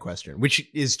Mailbag Question, which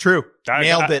is true.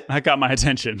 Nailed it. That got my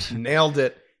attention. Nailed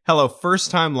it. Hello, first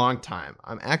time, long time.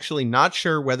 I'm actually not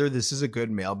sure whether this is a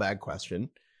good mailbag question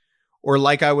or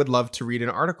I would love to read an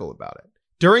article about it.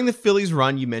 During the Phillies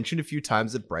run, you mentioned a few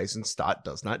times that Bryson Stott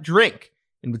does not drink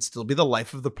and would still be the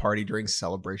life of the party during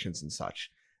celebrations and such.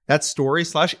 That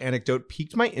story/anecdote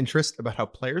piqued my interest about how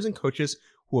players and coaches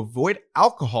who avoid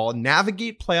alcohol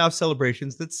navigate playoff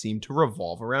celebrations that seem to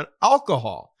revolve around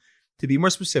alcohol. To be more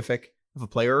specific, if a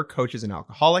player or coach is an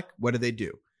alcoholic, what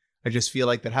do? I just feel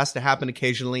like that has to happen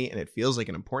occasionally, and it feels like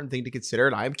an important thing to consider,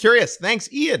 and I am curious.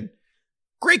 Thanks, Ian.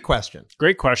 Great question.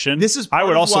 Great question. I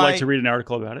would also like to read an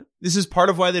article about it. This is part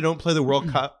of why they don't play the World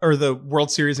Cup or the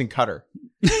World Series in Qatar.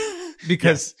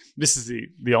 Because this is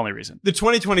the only reason. The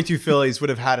 2022 Phillies would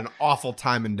have had an awful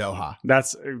time in Doha.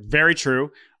 That's very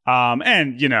true. But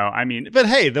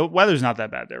hey, the weather's not that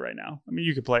bad there right now. I mean,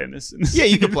 you could play in this. Yeah,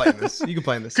 you could play in this.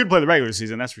 Could play the regular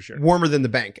season, that's for sure. Warmer than the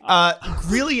bank.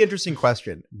 Really interesting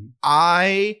question.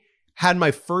 I had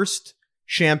my first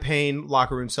champagne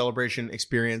locker room celebration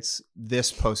experience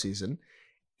this postseason,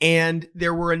 and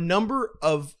there were a number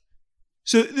of.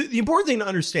 So the important thing to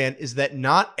understand is that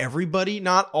not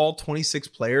all 26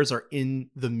 players are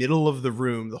in the middle of the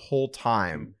room the whole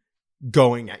time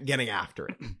getting after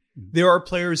it. There are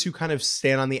players who kind of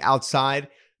stand on the outside.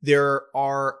 There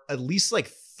are at least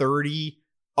 30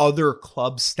 other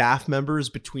club staff members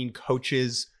between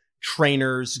coaches,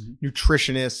 trainers,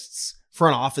 nutritionists,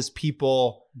 front office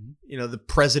people, the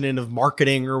president of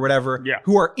marketing or whatever,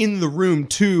 who are in the room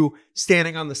too,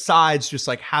 standing on the sides, just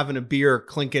having a beer,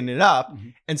 clinking it up.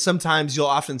 And sometimes you'll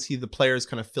often see the players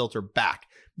kind of filter back.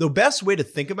 The best way to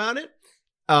think about it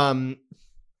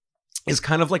is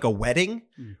kind of like a wedding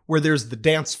where there's the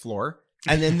dance floor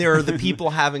and then there are the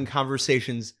people having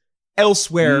conversations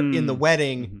elsewhere in the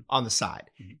wedding on the side.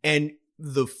 And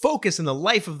the focus and the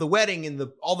life of the wedding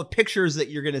and all the pictures that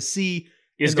you're going to see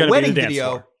in the wedding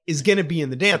video is going to be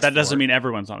in the dance floor. But that doesn't mean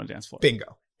everyone's on a dance floor.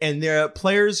 Bingo. And there are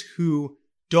players who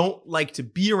don't like to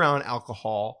be around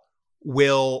alcohol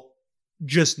will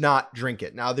just not drink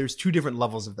it. Now, there's 2 different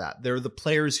levels of that. There are the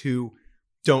players who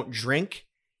don't drink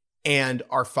and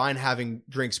are fine having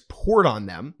drinks poured on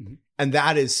them. And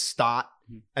that is Stott.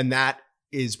 And that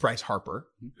is Bryce Harper,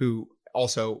 who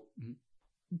also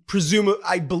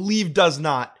I believe does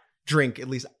not drink. At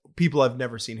least people have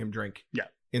never seen him drink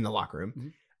in the locker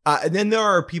room. And then there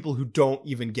are people who don't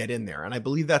even get in there. And I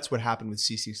believe that's what happened with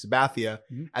CC Sabathia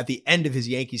at the end of his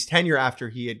Yankees tenure after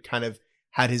he had kind of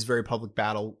had his very public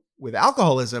battle with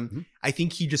alcoholism. I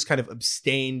think he just kind of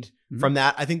abstained from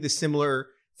that. I think the similar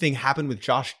thing happened with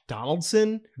Josh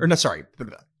Hamilton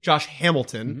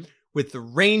with the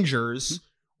Rangers,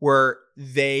 where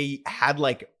they had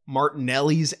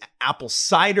Martinelli's apple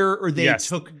cider, or they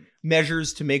took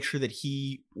measures to make sure that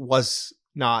he was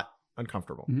not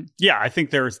uncomfortable. Yeah, I think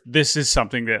this is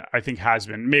something that I think has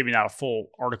been, maybe not a full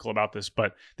article about this,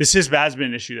 but this has been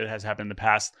an issue that has happened in the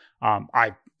past.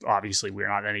 Obviously, we're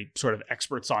not any sort of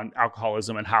experts on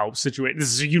alcoholism and how this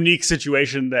is a unique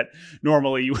situation that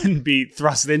normally you wouldn't be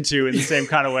thrust into in the same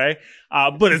kind of way.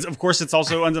 But of course, it's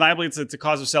also undeniably it's a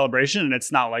cause of celebration, and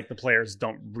it's not like the players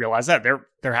don't realize that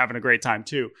they're having a great time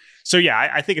too. So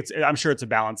yeah, I think I'm sure it's a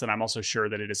balance, and I'm also sure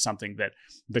that it is something that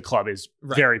the club is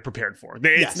very prepared for.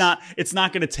 It's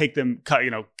not going to take them,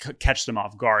 catch them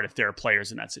off guard if there are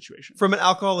players in that situation. From an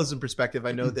alcoholism perspective,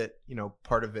 I know that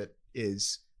part of it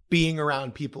is being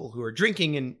around people who are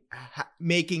drinking and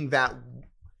making that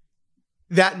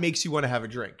makes you want to have a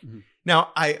drink. Mm-hmm. Now,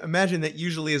 I imagine that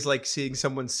usually is like seeing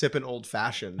someone sip an old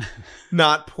fashioned,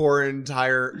 not pour an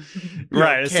entire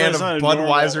can of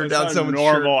Budweiser down someone's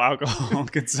normal alcohol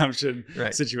consumption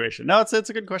situation. No, it's a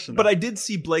good question, though. But I did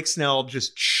see Blake Snell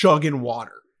just chugging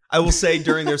water. I will say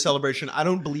during their celebration, I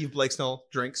don't believe Blake Snell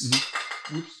drinks.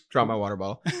 Mm-hmm. Oops, drop my water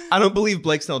bottle. I don't believe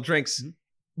Blake Snell drinks,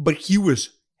 but he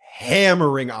was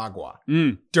hammering agua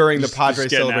during the Padres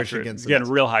celebration against them. Getting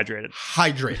real hydrated.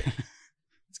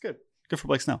 It's good. Good for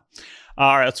Blake Snell.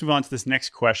 All right, let's move on to this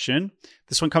next question.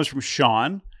 This one comes from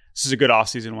Sean. This is a good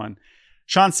offseason one.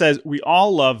 Sean says, we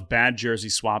all love bad jersey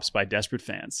swaps by desperate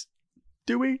fans.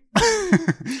 Do we?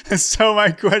 So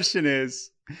my question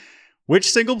is, which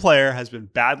single player has been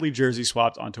badly jersey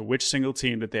swapped onto which single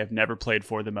team that they have never played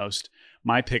for the most?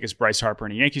 My pick is Bryce Harper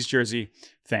in a Yankees jersey.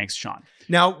 Thanks, Sean.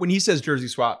 Now, when he says jersey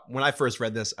swap, when I first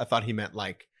read this, I thought he meant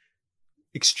like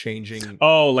exchanging.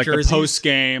 Oh, like jerseys. The post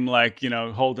game, like,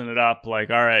 holding it up,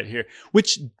 like, all right, here,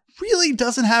 which really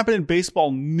doesn't happen in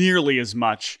baseball nearly as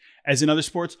much as in other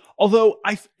sports. Although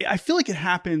I feel like it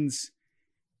happens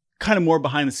kind of more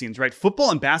behind the scenes, right?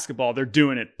 Football and basketball, they're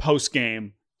doing it post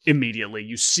game immediately.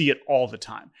 You see it all the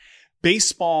time.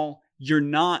 Baseball, you're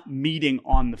not meeting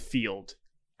on the field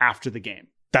after the game.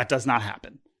 That does not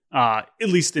happen, at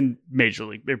least in major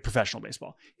league, professional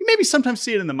baseball. You maybe sometimes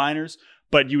see it in the minors,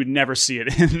 but you would never see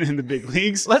it in the big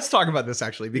leagues. Let's talk about this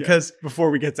actually, because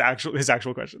before we get to his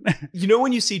actual question.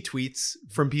 When you see tweets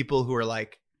from people who are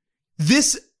like,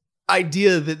 this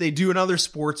idea that they do in other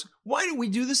sports, why don't we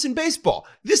do this in baseball?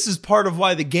 This is part of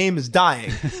why the game is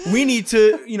dying. We need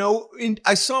to,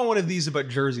 I saw one of these about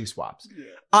jersey swaps. Yeah.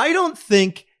 I don't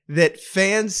think that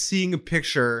fans seeing a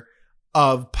picture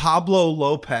of Pablo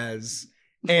Lopez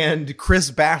and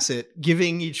Chris Bassett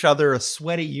giving each other a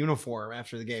sweaty uniform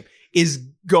after the game is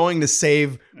going to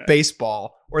save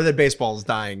baseball, or that baseball is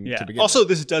dying to begin also, with.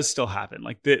 This does still happen.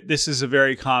 Like this is a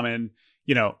very common,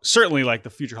 certainly like the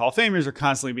future Hall of Famers are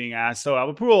constantly being asked, so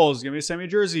Albert Pujols, give me a send me a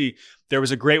jersey. There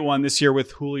was a great one this year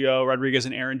with Julio Rodriguez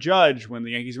and Aaron Judge when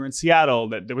the Yankees were in Seattle.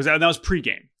 That was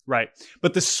pregame. Right.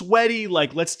 But the sweaty,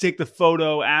 like, let's take the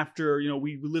photo after,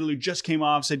 we literally just came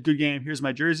off, said, good game, here's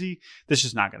my jersey. That's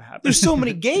just not going to happen. There's so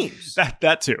many games.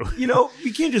 that too.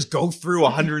 We can't just go through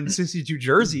 162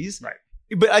 jerseys. Right.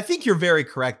 But I think you're very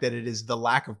correct that it is the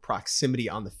lack of proximity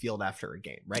on the field after a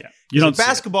game, right? Yeah. You don't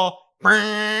basketball,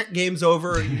 game's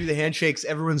over, you do the handshakes,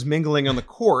 everyone's mingling on the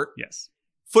court. Yes.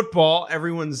 Football,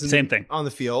 everyone's same thing on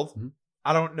the field. Mm-hmm.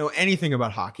 I don't know anything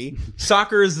about hockey.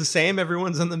 Soccer is the same.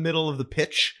 Everyone's in the middle of the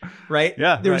pitch, right?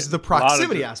 Yeah. There's the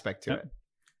proximity aspect to it.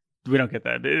 We don't get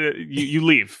that. You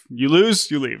leave. You lose,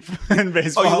 you leave. In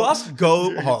baseball. Oh, you lost?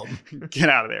 Go home. Get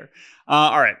out of there.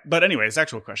 All right. But anyways,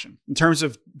 actual question. In terms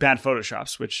of bad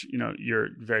Photoshops, which, you're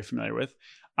very familiar with,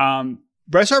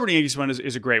 Bryce Harper and Yankees one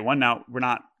is a great one. Now, we're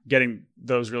not getting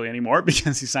those really anymore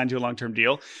because he signed to a long-term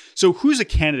deal. So who's a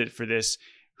candidate for this?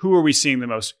 Who are we seeing the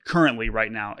most currently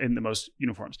right now in the most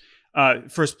uniforms?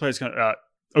 First place,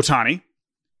 Ohtani,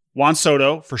 Juan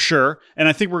Soto for sure. And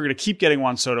I think we're going to keep getting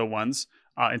Juan Soto ones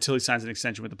until he signs an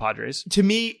extension with the Padres. To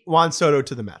me, Juan Soto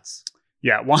to the Mets.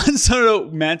 Yeah, Juan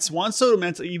Soto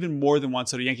Mets even more than Juan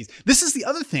Soto Yankees. This is the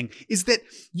other thing, is that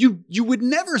you would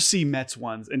never see Mets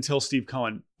ones until Steve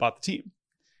Cohen bought the team.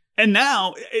 And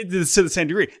now, it's to the same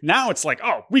degree. Now it's like,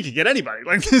 oh, we could get anybody.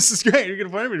 Like, this is great. You're going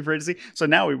to put everybody for agency. So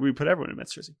now we put everyone in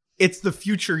Mets jersey. It's the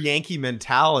future Yankee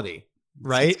mentality,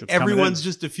 right? Everyone's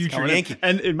just a future Yankee.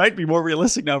 And it might be more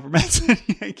realistic now for Mets than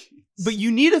Yankees. But you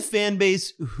need a fan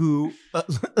base who,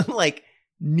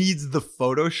 needs the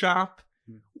Photoshop.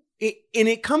 And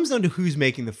it comes down to who's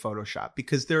making the Photoshop,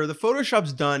 because there are the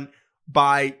Photoshops done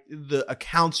by the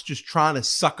accounts just trying to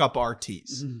suck up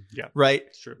RTs. Mm-hmm. Yeah. Right?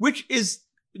 It's true. Which is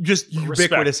just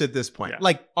ubiquitous at this point. Yeah.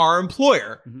 Like our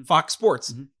employer, Fox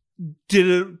Sports,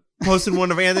 posted one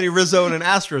of Anthony Rizzo in an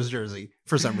Astros jersey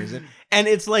for some reason. And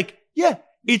it's like,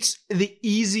 it's the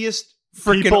easiest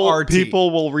freaking RT.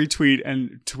 People will retweet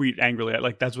and tweet angrily.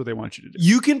 Like, that's what they want you to do.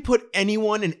 You can put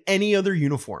anyone in any other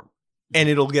uniform and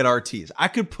it'll get RTs. I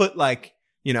could put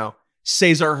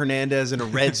Cesar Hernandez in a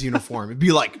Reds uniform. It'd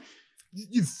be like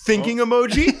thinking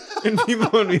emoji, and people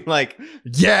would be like,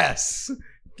 "Yes,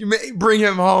 bring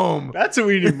him home." That's what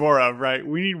we need more of, right?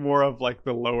 We need more of like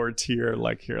the lower tier.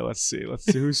 Like, here, let's see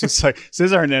who's just like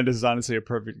Cesar Hernandez is honestly a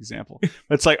perfect example.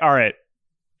 It's like, all right,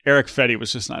 Eric Fetty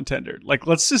was just not tendered. Like,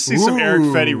 let's just see some Eric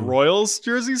Fetty Royals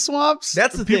jersey swaps.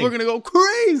 That's the people thing. are gonna go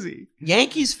crazy.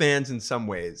 Yankees fans, in some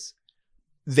ways,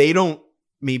 they don't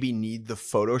maybe need the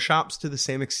photoshops to the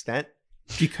same extent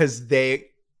because they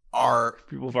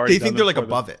think they're like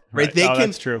above it, right?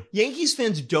 That's true. Yankees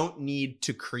fans don't need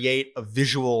to create a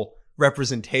visual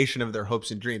representation of their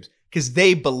hopes and dreams because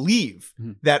they believe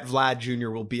that Vlad Jr.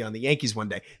 will be on the Yankees one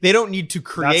day. They don't need to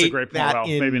create That's a great point. that Well,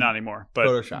 in maybe not anymore, but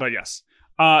Photoshop. But yes.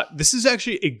 This is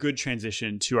actually a good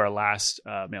transition to our last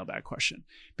mailbag question,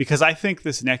 because I think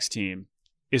this next team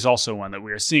is also one that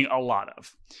we are seeing a lot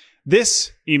of.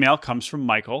 This email comes from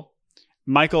Michael.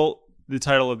 Michael, the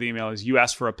title of the email is "You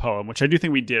Asked for a Poem," which I do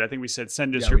think we did. I think we said,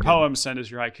 send us your poems, send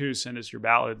us your haikus, send us your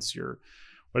ballads, your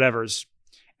whatevers.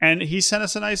 And he sent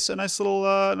us a nice little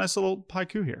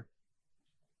haiku here.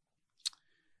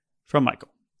 From Michael.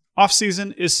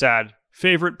 Off-season is sad.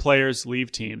 Favorite players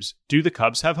leave teams. Do the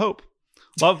Cubs have hope?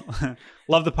 Love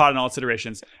the pod in all its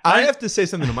iterations. I have to say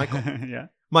something to Michael. Yeah.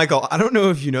 Michael, I don't know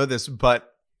if you know this, but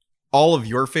all of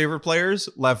your favorite players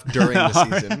left during the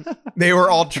season. They were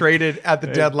all traded at the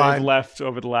deadline. They've left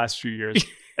over the last few years.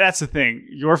 That's the thing.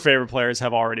 Your favorite players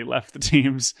have already left the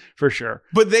teams for sure.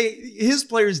 But his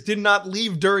players did not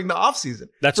leave during the offseason.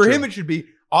 That's for true. him, it should be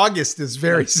August is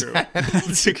very sad.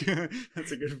 That's a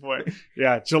good point.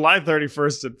 Yeah, July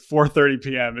 31st at 4:30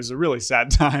 p.m. is a really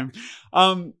sad time.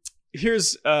 I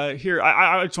just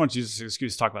want to use this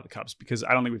excuse to talk about the Cubs because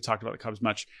I don't think we've talked about the Cubs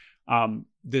much.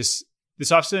 This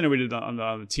offseason we did on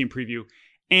the team preview,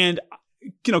 and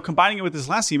combining it with this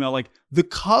last email, like the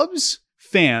Cubs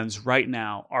fans right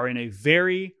now are in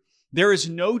there is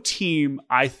no team,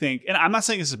 I think, and I'm not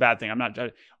saying this is a bad thing. I'm not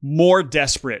more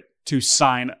desperate to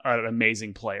sign an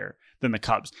amazing player than the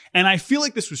Cubs. And I feel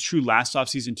like this was true last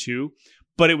offseason too,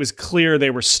 but it was clear they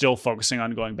were still focusing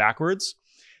on going backwards.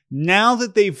 Now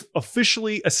that they've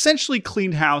essentially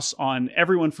cleaned house on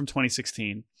everyone from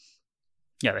 2016.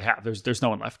 Yeah, they have. There's no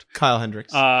one left. Kyle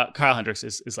Hendricks. Kyle Hendricks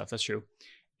is left. That's true.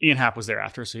 Ian Happ was there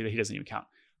after, so he doesn't even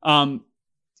count.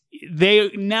 They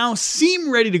now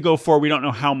seem ready to go forward. We don't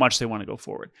know how much they want to go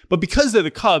forward. But because they're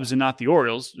the Cubs and not the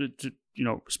Orioles,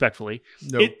 respectfully,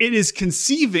 Nope.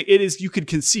 you could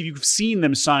conceive, you've seen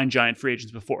them sign giant free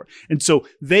agents before. And so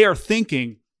they are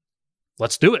thinking,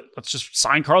 let's do it. Let's just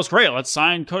sign Carlos Correa. Let's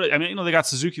sign Cody. I mean, they got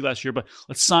Suzuki last year, but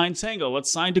let's sign Tango.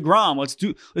 Let's sign DeGrom. Let's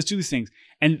do these things.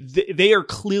 And they are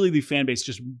clearly the fan base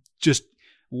just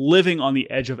living on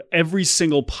the edge of every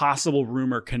single possible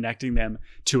rumor connecting them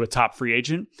to a top free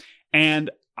agent. And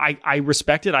I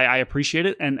respect it. I appreciate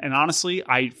it. And honestly,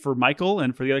 for Michael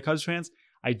and for the other Cubs fans,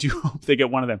 I do hope they get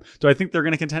one of them. Do I think they're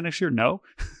going to contend next year? No,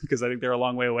 because I think they're a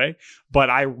long way away. But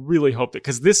I really hope that,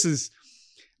 because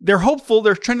they're hopeful.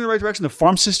 They're trending in the right direction. The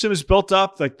farm system is built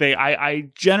up. Like I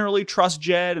generally trust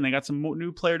Jed, and they got some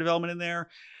new player development in there.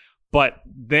 But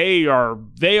they are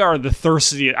the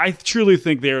thirstiest. I truly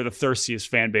think they are the thirstiest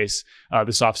fan base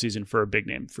this offseason for a big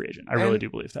name free agent. I really do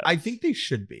believe that. I think they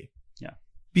should be. Yeah.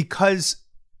 Because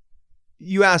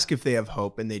you ask if they have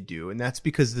hope, and they do, and that's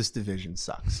because this division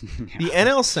sucks. Yeah. The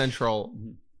NL Central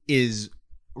is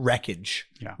wreckage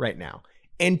right now.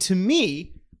 And to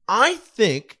me, I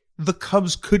think the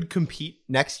Cubs could compete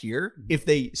next year if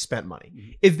they spent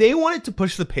money. If they wanted to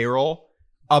push the payroll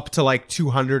up to like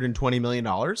 $220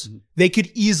 million, they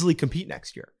could easily compete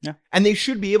next year. Yeah. And they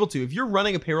should be able to. If you're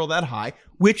running a payroll that high,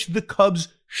 which the Cubs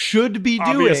should be doing.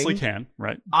 Obviously can,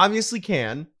 right? Obviously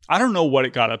can. I don't know what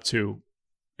it got up to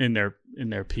in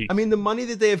their peak. I mean, the money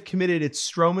that they have committed, it's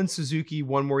Stroman, Suzuki,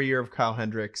 one more year of Kyle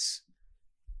Hendricks.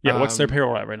 Yeah, what's their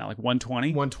payroll at right now? Like 120?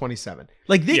 127.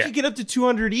 Like they could get up to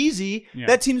 200 easy. Yeah.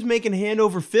 That team's making hand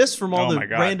over fist from all the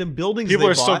random buildings people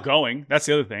they are bought. Still going. That's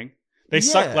the other thing. They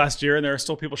sucked last year, and there are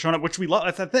still people showing up, which we love.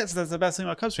 That's the best thing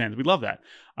about Cubs fans. We love that.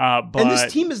 But and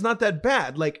this team is not that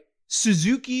bad. Like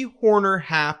Suzuki, Horner,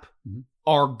 Happ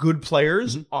are good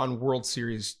players on World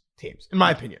Series teams, in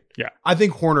my opinion. Yeah, I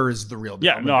think Horner is the real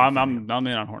deal. Yeah, no, I'm in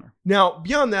on Horner. Now,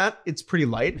 beyond that, it's pretty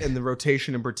light, and the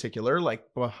rotation in particular,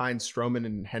 like behind Stroman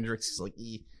and Hendricks, is like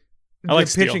I like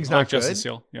pitching's Steele. not good. Justin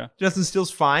Steele. Yeah, Justin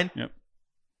Steele's fine. Yep.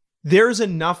 There's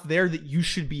enough there that you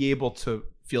should be able to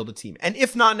field a team, and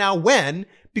if not now, when?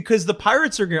 Because the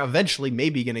Pirates are going to eventually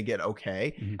maybe going to get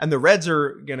okay, and the Reds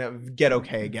are going to get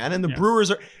okay again, and the Brewers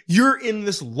are. You're in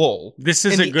this lull. This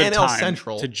is a good NL time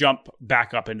Central to jump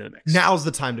back up into the mix. Now's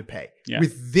the time to pay. Yeah.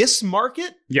 With this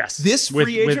market, yes, this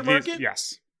free agent market,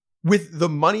 yes. with the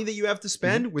money that you have to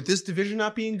spend, with this division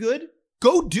not being good,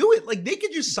 go do it. Like, they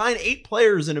could just sign 8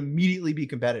 players and immediately be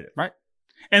competitive. Right.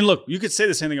 And look, you could say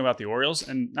the same thing about the Orioles,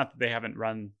 and not that they haven't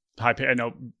run high pay. I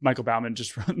know Michael Bauman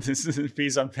just wrote this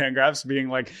piece on Fangraphs being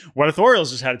like, what if the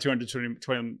Orioles just had a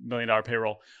 $220 million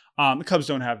payroll? The Cubs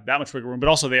don't have that much wiggle room, but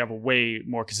also they have a way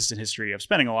more consistent history of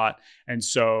spending a lot. And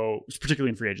so,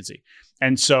 particularly in free agency.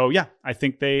 And so, yeah, I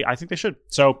think they should.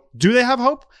 So do they have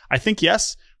hope? I think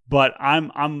yes, but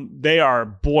they are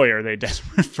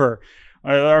desperate for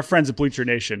our friends at Bleacher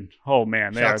Nation. Oh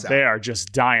man, they are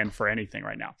just dying for anything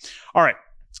right now. All right.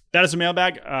 That is a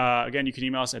mailbag. Again, you can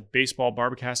email us at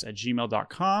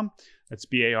baseballbarbacast@gmail.com. That's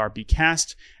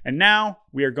BARBcast. And now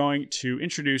we are going to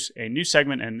introduce a new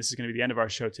segment, and this is going to be the end of our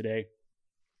show today.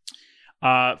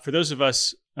 For those of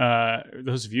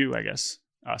you, I guess,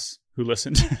 us who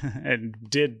listened and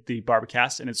did the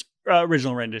Barbacast in its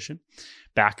original rendition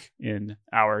back in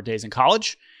our days in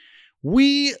college,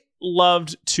 we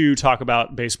loved to talk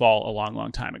about baseball a long,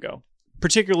 long time ago,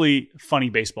 particularly funny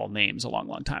baseball names a long,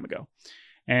 long time ago.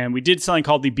 And we did something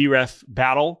called the BREF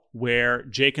Battle, where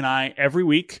Jake and I every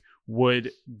week would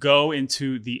go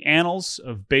into the annals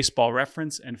of Baseball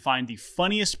Reference and find the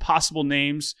funniest possible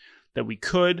names that we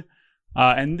could.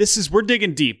 And we're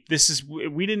digging deep. They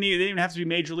didn't even have to be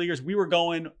major leaguers. We were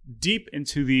going deep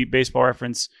into the Baseball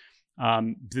Reference,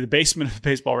 the basement of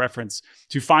Baseball Reference,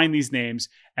 to find these names,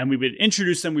 and we would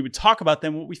introduce them. We would talk about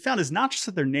them. What we found is not just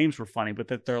that their names were funny, but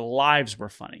that their lives were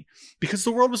funny, because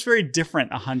the world was very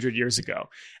different 100 years ago.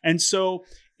 And so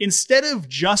instead of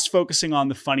just focusing on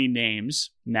the funny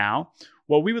names now,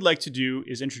 what we would like to do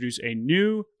is introduce a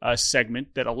new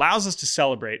segment that allows us to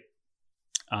celebrate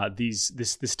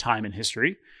this time in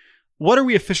history. What are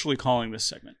we officially calling this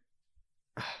segment?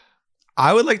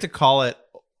 I would like to call it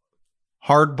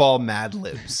Hardball Mad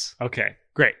Libs. Okay,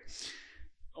 great.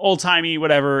 Old-timey,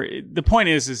 whatever. The point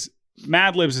is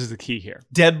Mad Libs is the key here.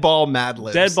 Deadball Mad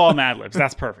Libs. Deadball Mad Libs.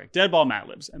 That's perfect. Deadball Mad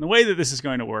Libs. And the way that this is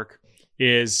going to work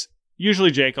is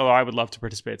usually Jake, although I would love to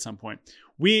participate at some point.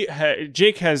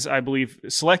 Jake has, I believe,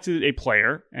 selected a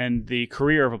player and the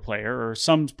career of a player, or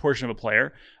some portion of a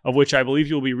player, of which I believe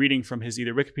you'll be reading from his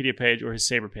either Wikipedia page or his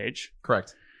Saber page.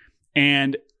 Correct.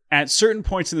 And at certain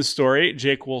points in the story,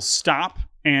 Jake will stop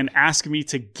and ask me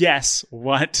to guess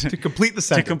what... To complete the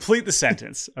sentence. To complete the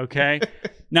sentence, okay?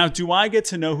 Now, do I get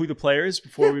to know who the player is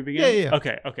before we begin? Yeah.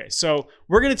 Okay. So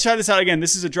we're going to try this out again.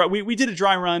 This is a dry... We did a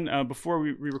dry run before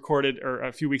we recorded, or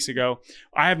a few weeks ago.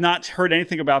 I have not heard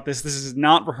anything about this. This is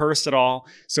not rehearsed at all.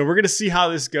 So we're going to see how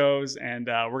this goes, and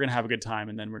we're going to have a good time,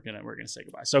 and then we're going to say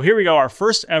goodbye. So here we go. Our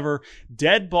first ever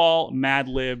Deadball Mad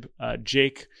Lib.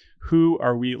 Jake, who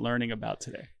are we learning about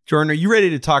today? Jordan, are you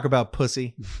ready to talk about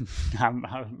pussy?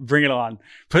 Bring it on.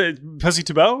 Pussy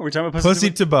Tebow? We're talking about Pussy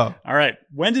Tebow. All right.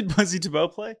 When did Pussy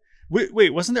Tebow play?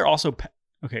 Wait, wasn't there also...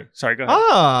 Okay, sorry, go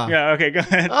ahead. Yeah, okay, go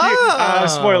ahead.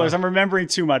 Spoilers. I'm remembering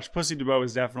too much. Pussy Tebow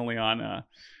was definitely on a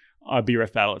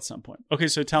BREF Battle at some point. Okay,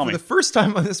 so tell me. For the first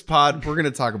time on this pod, we're going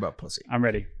to talk about pussy. I'm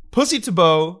ready. Pussy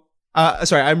Tebow...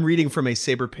 I'm reading from a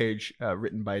Saber page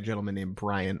written by a gentleman named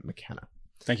Brian McKenna.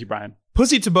 Thank you, Brian.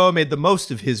 Pussy Tebow made the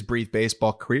most of his brief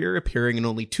baseball career, appearing in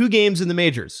only 2 games in the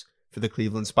majors for the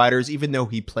Cleveland Spiders, even though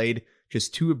he played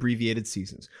just 2 abbreviated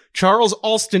seasons. Charles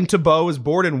Alston Tebow was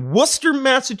born in Worcester,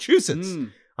 Massachusetts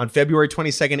on February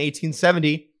 22nd,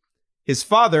 1870. His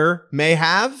father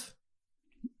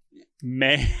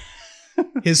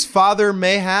His father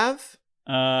may have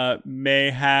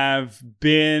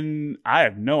been... I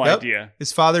have no idea.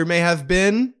 His father may have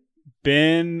been...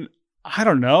 I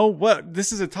don't know. What?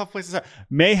 This is a tough place to start.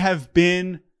 May have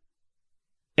been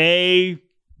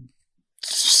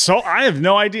So I have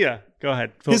no idea. Go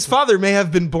ahead. His father may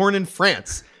have been born in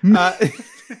France.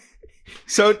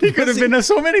 So he could have been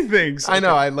so many things. I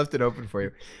know. I left it open for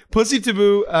you. Pussy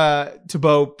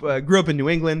Tebow grew up in New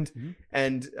England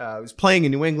and was playing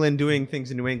in New England, doing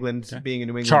things in New England, being a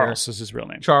New Englander. Charles is his real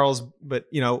name. Charles, but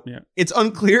it's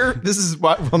unclear. This is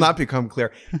what will not become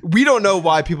clear. We don't know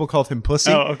why people called him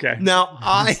Pussy. Oh, okay. Now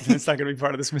it's not going to be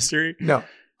part of this mystery. No,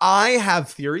 I have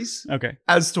theories. Okay.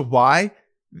 As to why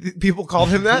people called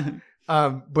him that,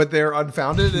 but they're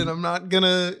unfounded, and I'm not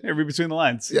gonna read between the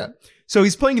lines. Yeah. So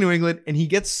he's playing in New England, and he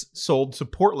gets sold to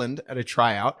Portland at a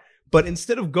tryout. But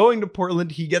instead of going to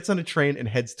Portland, he gets on a train and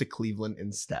heads to Cleveland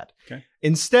instead. Okay.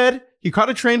 Instead, he caught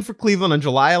a train for Cleveland on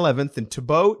July 11th, and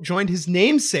Tebow joined his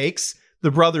namesakes,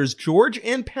 the brothers George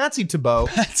and Patsy Tebow,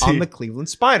 on the Cleveland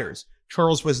Spiders.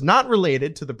 Charles was not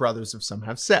related to the brothers, as some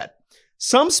have said.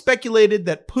 Some speculated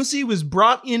that Pussy was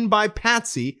brought in by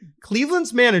Patsy,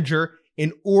 Cleveland's manager,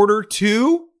 in order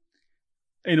to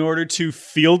in order to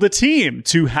field a team,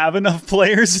 to have enough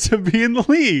players to be in the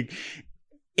league.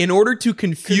 In order to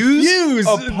confuse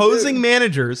opposing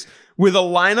managers with a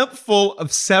lineup full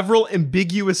of several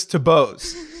ambiguous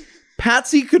Thibaus.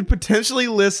 Patsy could potentially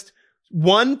list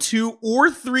 1, 2,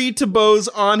 or 3 Thibaus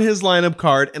on his lineup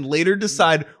card and later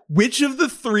decide which of the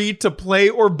 3 to play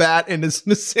or bat in a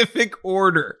specific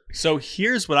order. So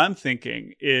here's what I'm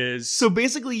thinking is... So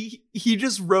basically, he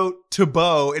just wrote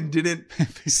Thibaut and didn't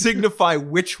signify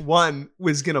which one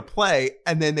was going to play.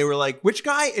 And then they were like, which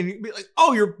guy? And you'd be like,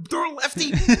 oh, you're throwing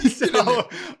lefty?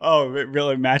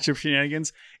 Really? Matchup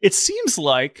shenanigans? It seems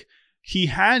like he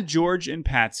had George and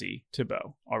Patsy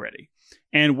Thibaut already.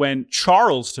 And when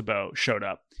Charles Thibaut showed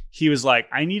up, he was like,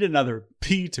 I need another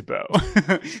P Thibaut.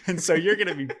 And so you're going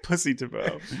to be Pussy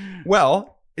Thibaut.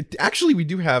 Well, actually, we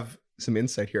do have some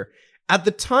insight here. At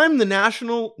the time, the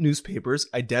national newspapers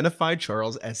identified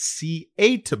Charles as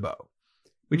C.A. Thibaut,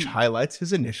 which highlights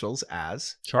his initials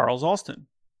as Charles Alston.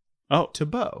 Oh,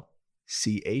 Thibaut.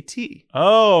 C-A-T.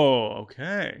 Oh,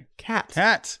 okay.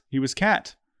 Cat. He was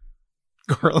Cat.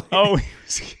 Garland. Oh,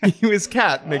 he was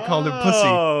Cat, and they called him Pussy.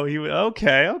 Oh,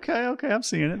 okay. I'm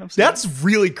seeing it. That's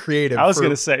really creative. I was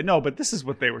going to say, no, but this is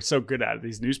what they were so good at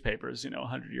these newspapers,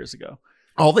 100 years ago.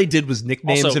 All they did was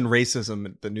nicknames Also, and racism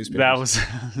at the newspapers.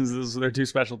 Those were their two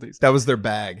specialties. That was their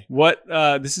bag. What?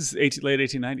 This is late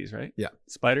 1890s, right? Yeah.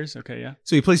 Spiders? Okay, yeah.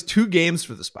 So he plays 2 games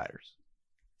for the Spiders.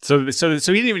 So he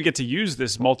didn't even get to use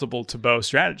this multiple Thibaut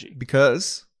strategy.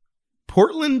 Because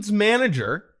Portland's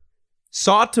manager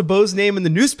saw Thibaut's name in the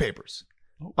newspapers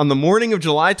on the morning of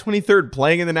July 23rd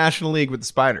playing in the National League with the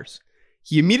Spiders.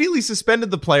 He immediately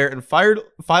suspended the player and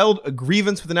filed a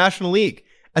grievance with the National League,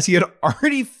 as he had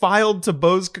already filed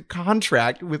Thibaut's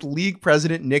contract with league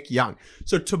president Nick Young.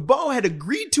 So Thibaut had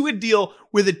agreed to a deal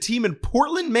with a team in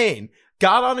Portland, Maine,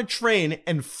 got on a train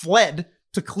and fled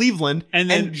to Cleveland, and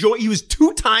he was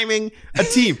 2-timing a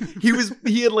team.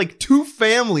 He had like 2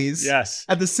 families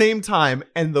at the same time,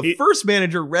 and the first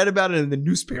manager read about it in the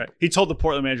newspaper. Right. He told the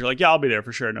Portland manager, like, yeah, I'll be there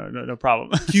for sure. No problem.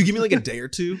 Can you give me like a day or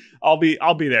 2? I'll be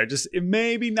there. Just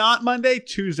maybe not Monday,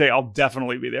 Tuesday. I'll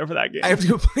definitely be there for that game. I have to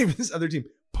go play for this other team.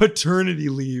 Paternity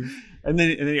leave. And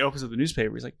then he opens up the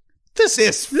newspaper. He's like, this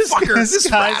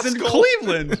guy's in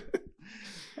Cleveland.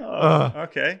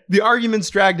 Okay. The arguments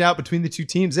dragged out between the 2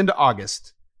 teams into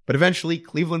August, but eventually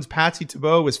Cleveland's Patsy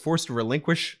Thibaut was forced to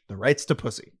relinquish the rights to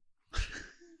Pussy.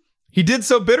 He did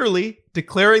so bitterly,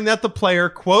 declaring that the player,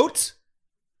 quote,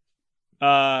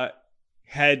 that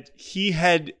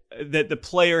the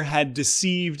player had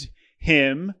deceived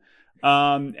him,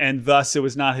 and thus it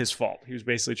was not his fault. He was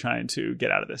basically trying to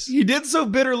get out of this. He did so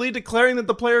bitterly, declaring that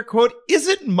the player, quote,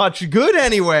 isn't much good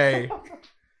anyway.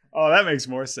 Oh, that makes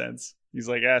more sense. He's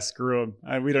like, screw him.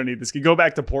 We don't need this. Go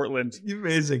back to Portland.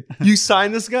 Amazing. You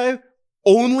sign this guy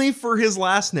only for his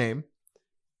last name.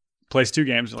 Plays 2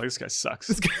 games. You're like, this guy sucks.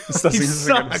 This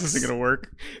isn't going to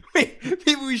work. Wait,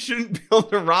 maybe we shouldn't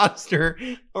build a roster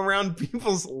around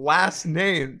people's last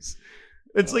names.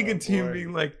 It's like a team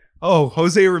being like, oh,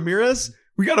 Jose Ramirez?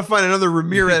 We got to find another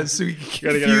Ramirez so we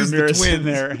can confuse the twins in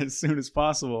there as soon as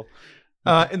possible.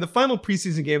 In the final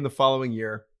preseason game the following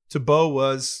year, Thibaut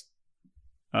was...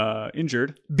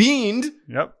 injured. Beaned.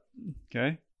 Yep.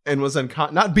 Okay. And was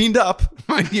not beaned up,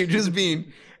 mind you, just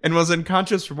beaned, and was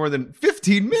unconscious for more than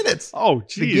 15 minutes. Oh,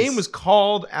 geez. The game was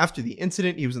called after the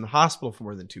incident. He was in the hospital for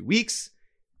more than 2 weeks.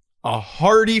 A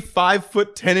hardy 5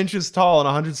 foot 10 inches tall and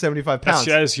 175 pounds.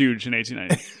 That is huge in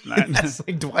 1899. That's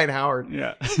like Dwight Howard.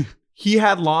 Yeah. He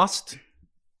had lost.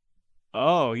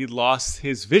 Oh, he lost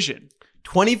his vision.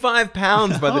 25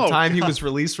 pounds by the time he was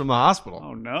released from the hospital.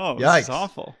 Oh no! Yikes. This is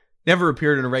awful. Never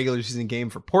appeared in a regular season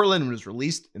game for Portland and was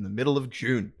released in the middle of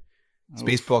June. His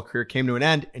baseball career came to an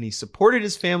end, and he supported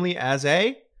his family as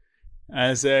a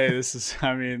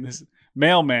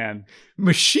mailman,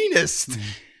 machinist.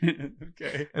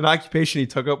 Okay. An occupation he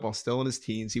took up while still in his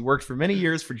teens. He worked for many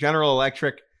years for General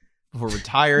Electric before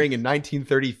retiring in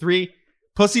 1933.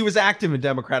 Pussy was active in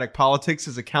Democratic politics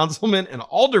as a councilman and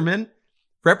alderman,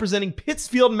 representing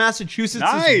Pittsfield, Massachusetts,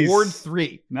 Ward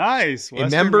 3. Nice. A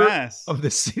member of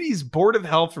the city's Board of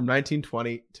Health from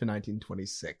 1920 to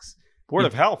 1926. Board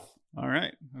of Health. All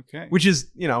right. Okay. Which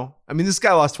is, this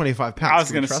guy lost 25 pounds. I was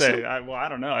going to say, I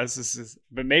don't know.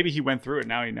 But maybe he went through it.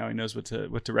 Now he knows what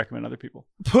to recommend other people.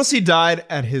 Pussy died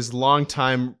at his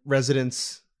longtime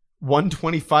residence,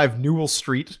 125 Newell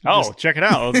Street. Oh, check it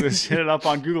out. Let's hit it up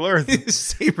on Google Earth.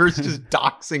 Saber's just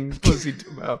doxing Pussy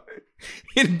Thibaut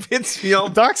in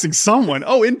Pittsfield. Doxing someone.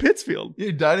 Oh, in Pittsfield.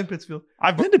 He died in Pittsfield.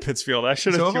 I've been to Pittsfield. I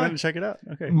should have went and check it out.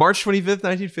 Okay. March 25th,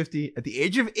 1950, at the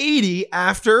age of 80,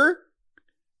 after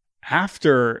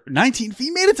After he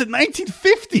made it to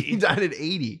 1950. He died at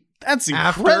 80. That's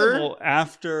incredible.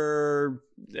 After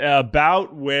a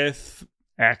bout with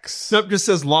X. Nope, just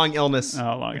says long illness.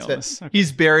 Oh, long illness. Okay.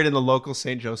 He's buried in the local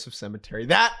St. Joseph Cemetery.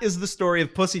 That is the story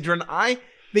of Pussy. Jordan,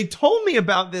 they told me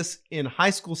about this in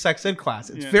high school sex ed class.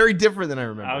 It's very different than I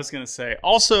remember. I was going to say.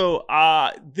 Also,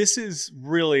 this is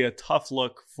really a tough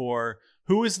look for...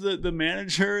 Who is the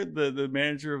manager? The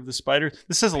manager of the Spiders?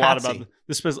 This says a lot about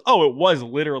this. Oh, it was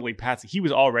literally Patsy. He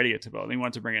was already at Tebow. They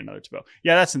wanted to bring in another Tebow.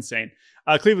 Yeah, that's insane.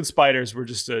 Cleveland Spiders were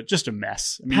just a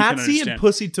mess. I mean, Patsy and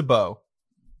Pussy Tebow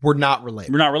were not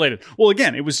related. We're not related. Well,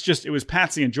 again, it was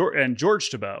Patsy and George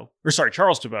Tebow, or sorry,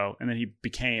 Charles Tebow, and then he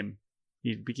made him.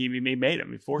 He made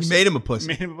him a pussy. Made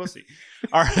him a pussy.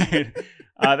 All right.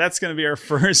 That's going to be our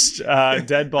first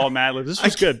Dead Ball Mad Libs. This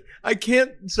was good. I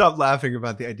can't stop laughing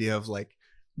about the idea of like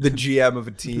the GM of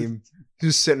a team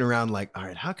just sitting around like, all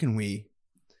right, how can we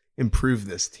improve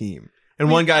this team? And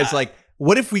one guy's like,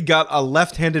 what if we got a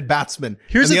left-handed batsman?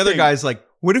 And the other guy's like,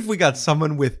 what if we got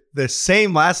someone with the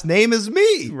same last name as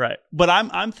me? Right. But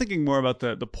I'm thinking more about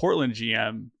the Portland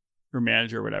GM or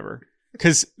manager or whatever.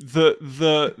 Because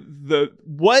the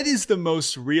what is the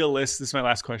most realistic? This is my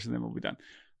last question, then we'll be done.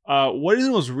 What is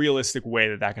the most realistic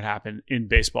way that could happen in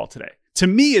baseball today? To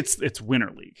me, it's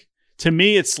Winter League. To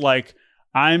me, it's like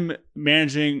I'm a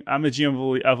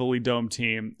GM of a Lee Dome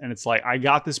team, and it's like I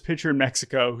got this pitcher in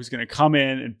Mexico who's going to come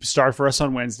in and start for us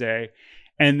on Wednesday,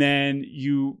 and then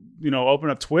you open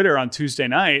up Twitter on Tuesday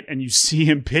night and you see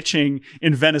him pitching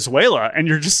in Venezuela, and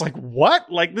you're just like, what?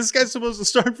 Like, this guy's supposed to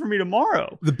start for me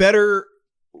tomorrow. The better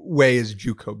way is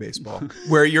JUCO baseball,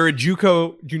 where you're a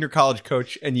JUCO junior college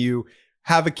coach and you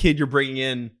have a kid you're bringing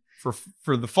in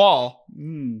for the fall,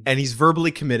 and he's verbally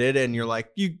committed, and you're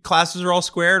like, classes are all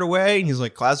squared away, and he's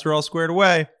like, classes are all squared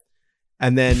away,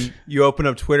 and then you open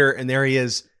up Twitter and there he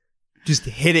is just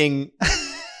hitting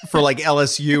for like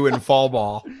LSU in fall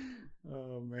ball.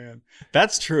 Oh man,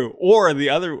 that's true. Or the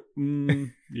other,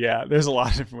 yeah, there's a lot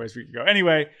of different ways we could go.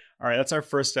 Anyway, all right, that's our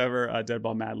first ever Dead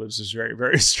Ball Mad Libs. It was a very,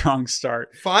 very strong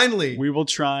start. Finally, we will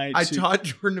try. I taught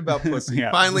Jordan about pussy. Yeah.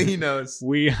 Finally, he knows.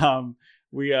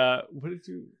 What did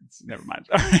you? Never mind.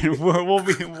 All right,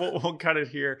 we'll cut it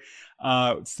here.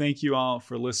 Thank you all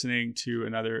for listening to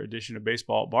another edition of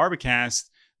Baseball Barbacast,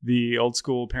 the old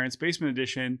school Parents Basement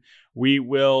edition. We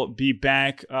will be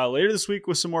back later this week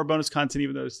with some more bonus content,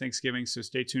 even though it's Thanksgiving, so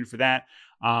stay tuned for that.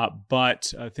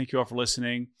 But thank you all for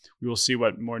listening. We will see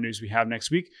what more news we have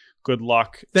next week. Good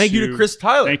luck. Thank you to Chris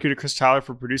Tyler. Thank you to Chris Tyler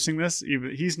for producing this.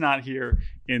 Even he's not here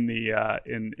in the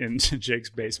in Jake's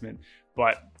basement,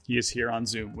 but he is here on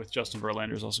Zoom with Justin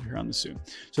Verlander is also here on the Zoom.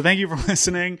 So thank you for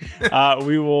listening.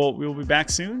 We will be back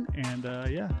soon. And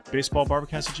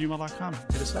baseballbarbacast@gmail.com.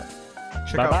 Hit us up.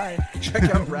 Bye-bye. Check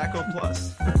out Racco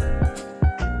Plus.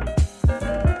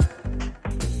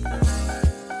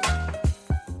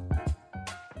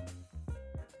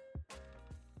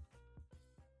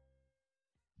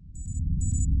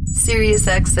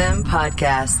 SiriusXM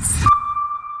Podcasts.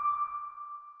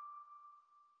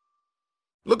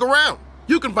 Look around.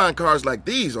 You can find cars like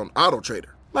these on AutoTrader,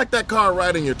 like that car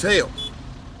riding your tail.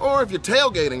 Or if you're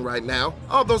tailgating right now,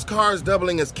 all those cars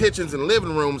doubling as kitchens and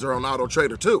living rooms are on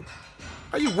AutoTrader too.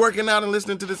 Are you working out and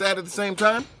listening to this ad at the same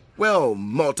time? Well,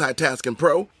 multitasking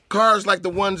pro, cars like the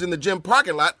ones in the gym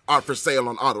parking lot are for sale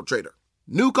on AutoTrader.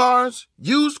 New cars,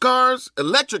 used cars,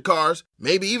 electric cars,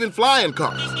 maybe even flying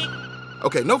cars.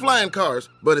 Okay, no flying cars,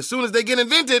 but as soon as they get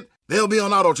invented, they'll be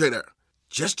on AutoTrader.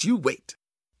 Just you wait.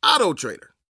 AutoTrader.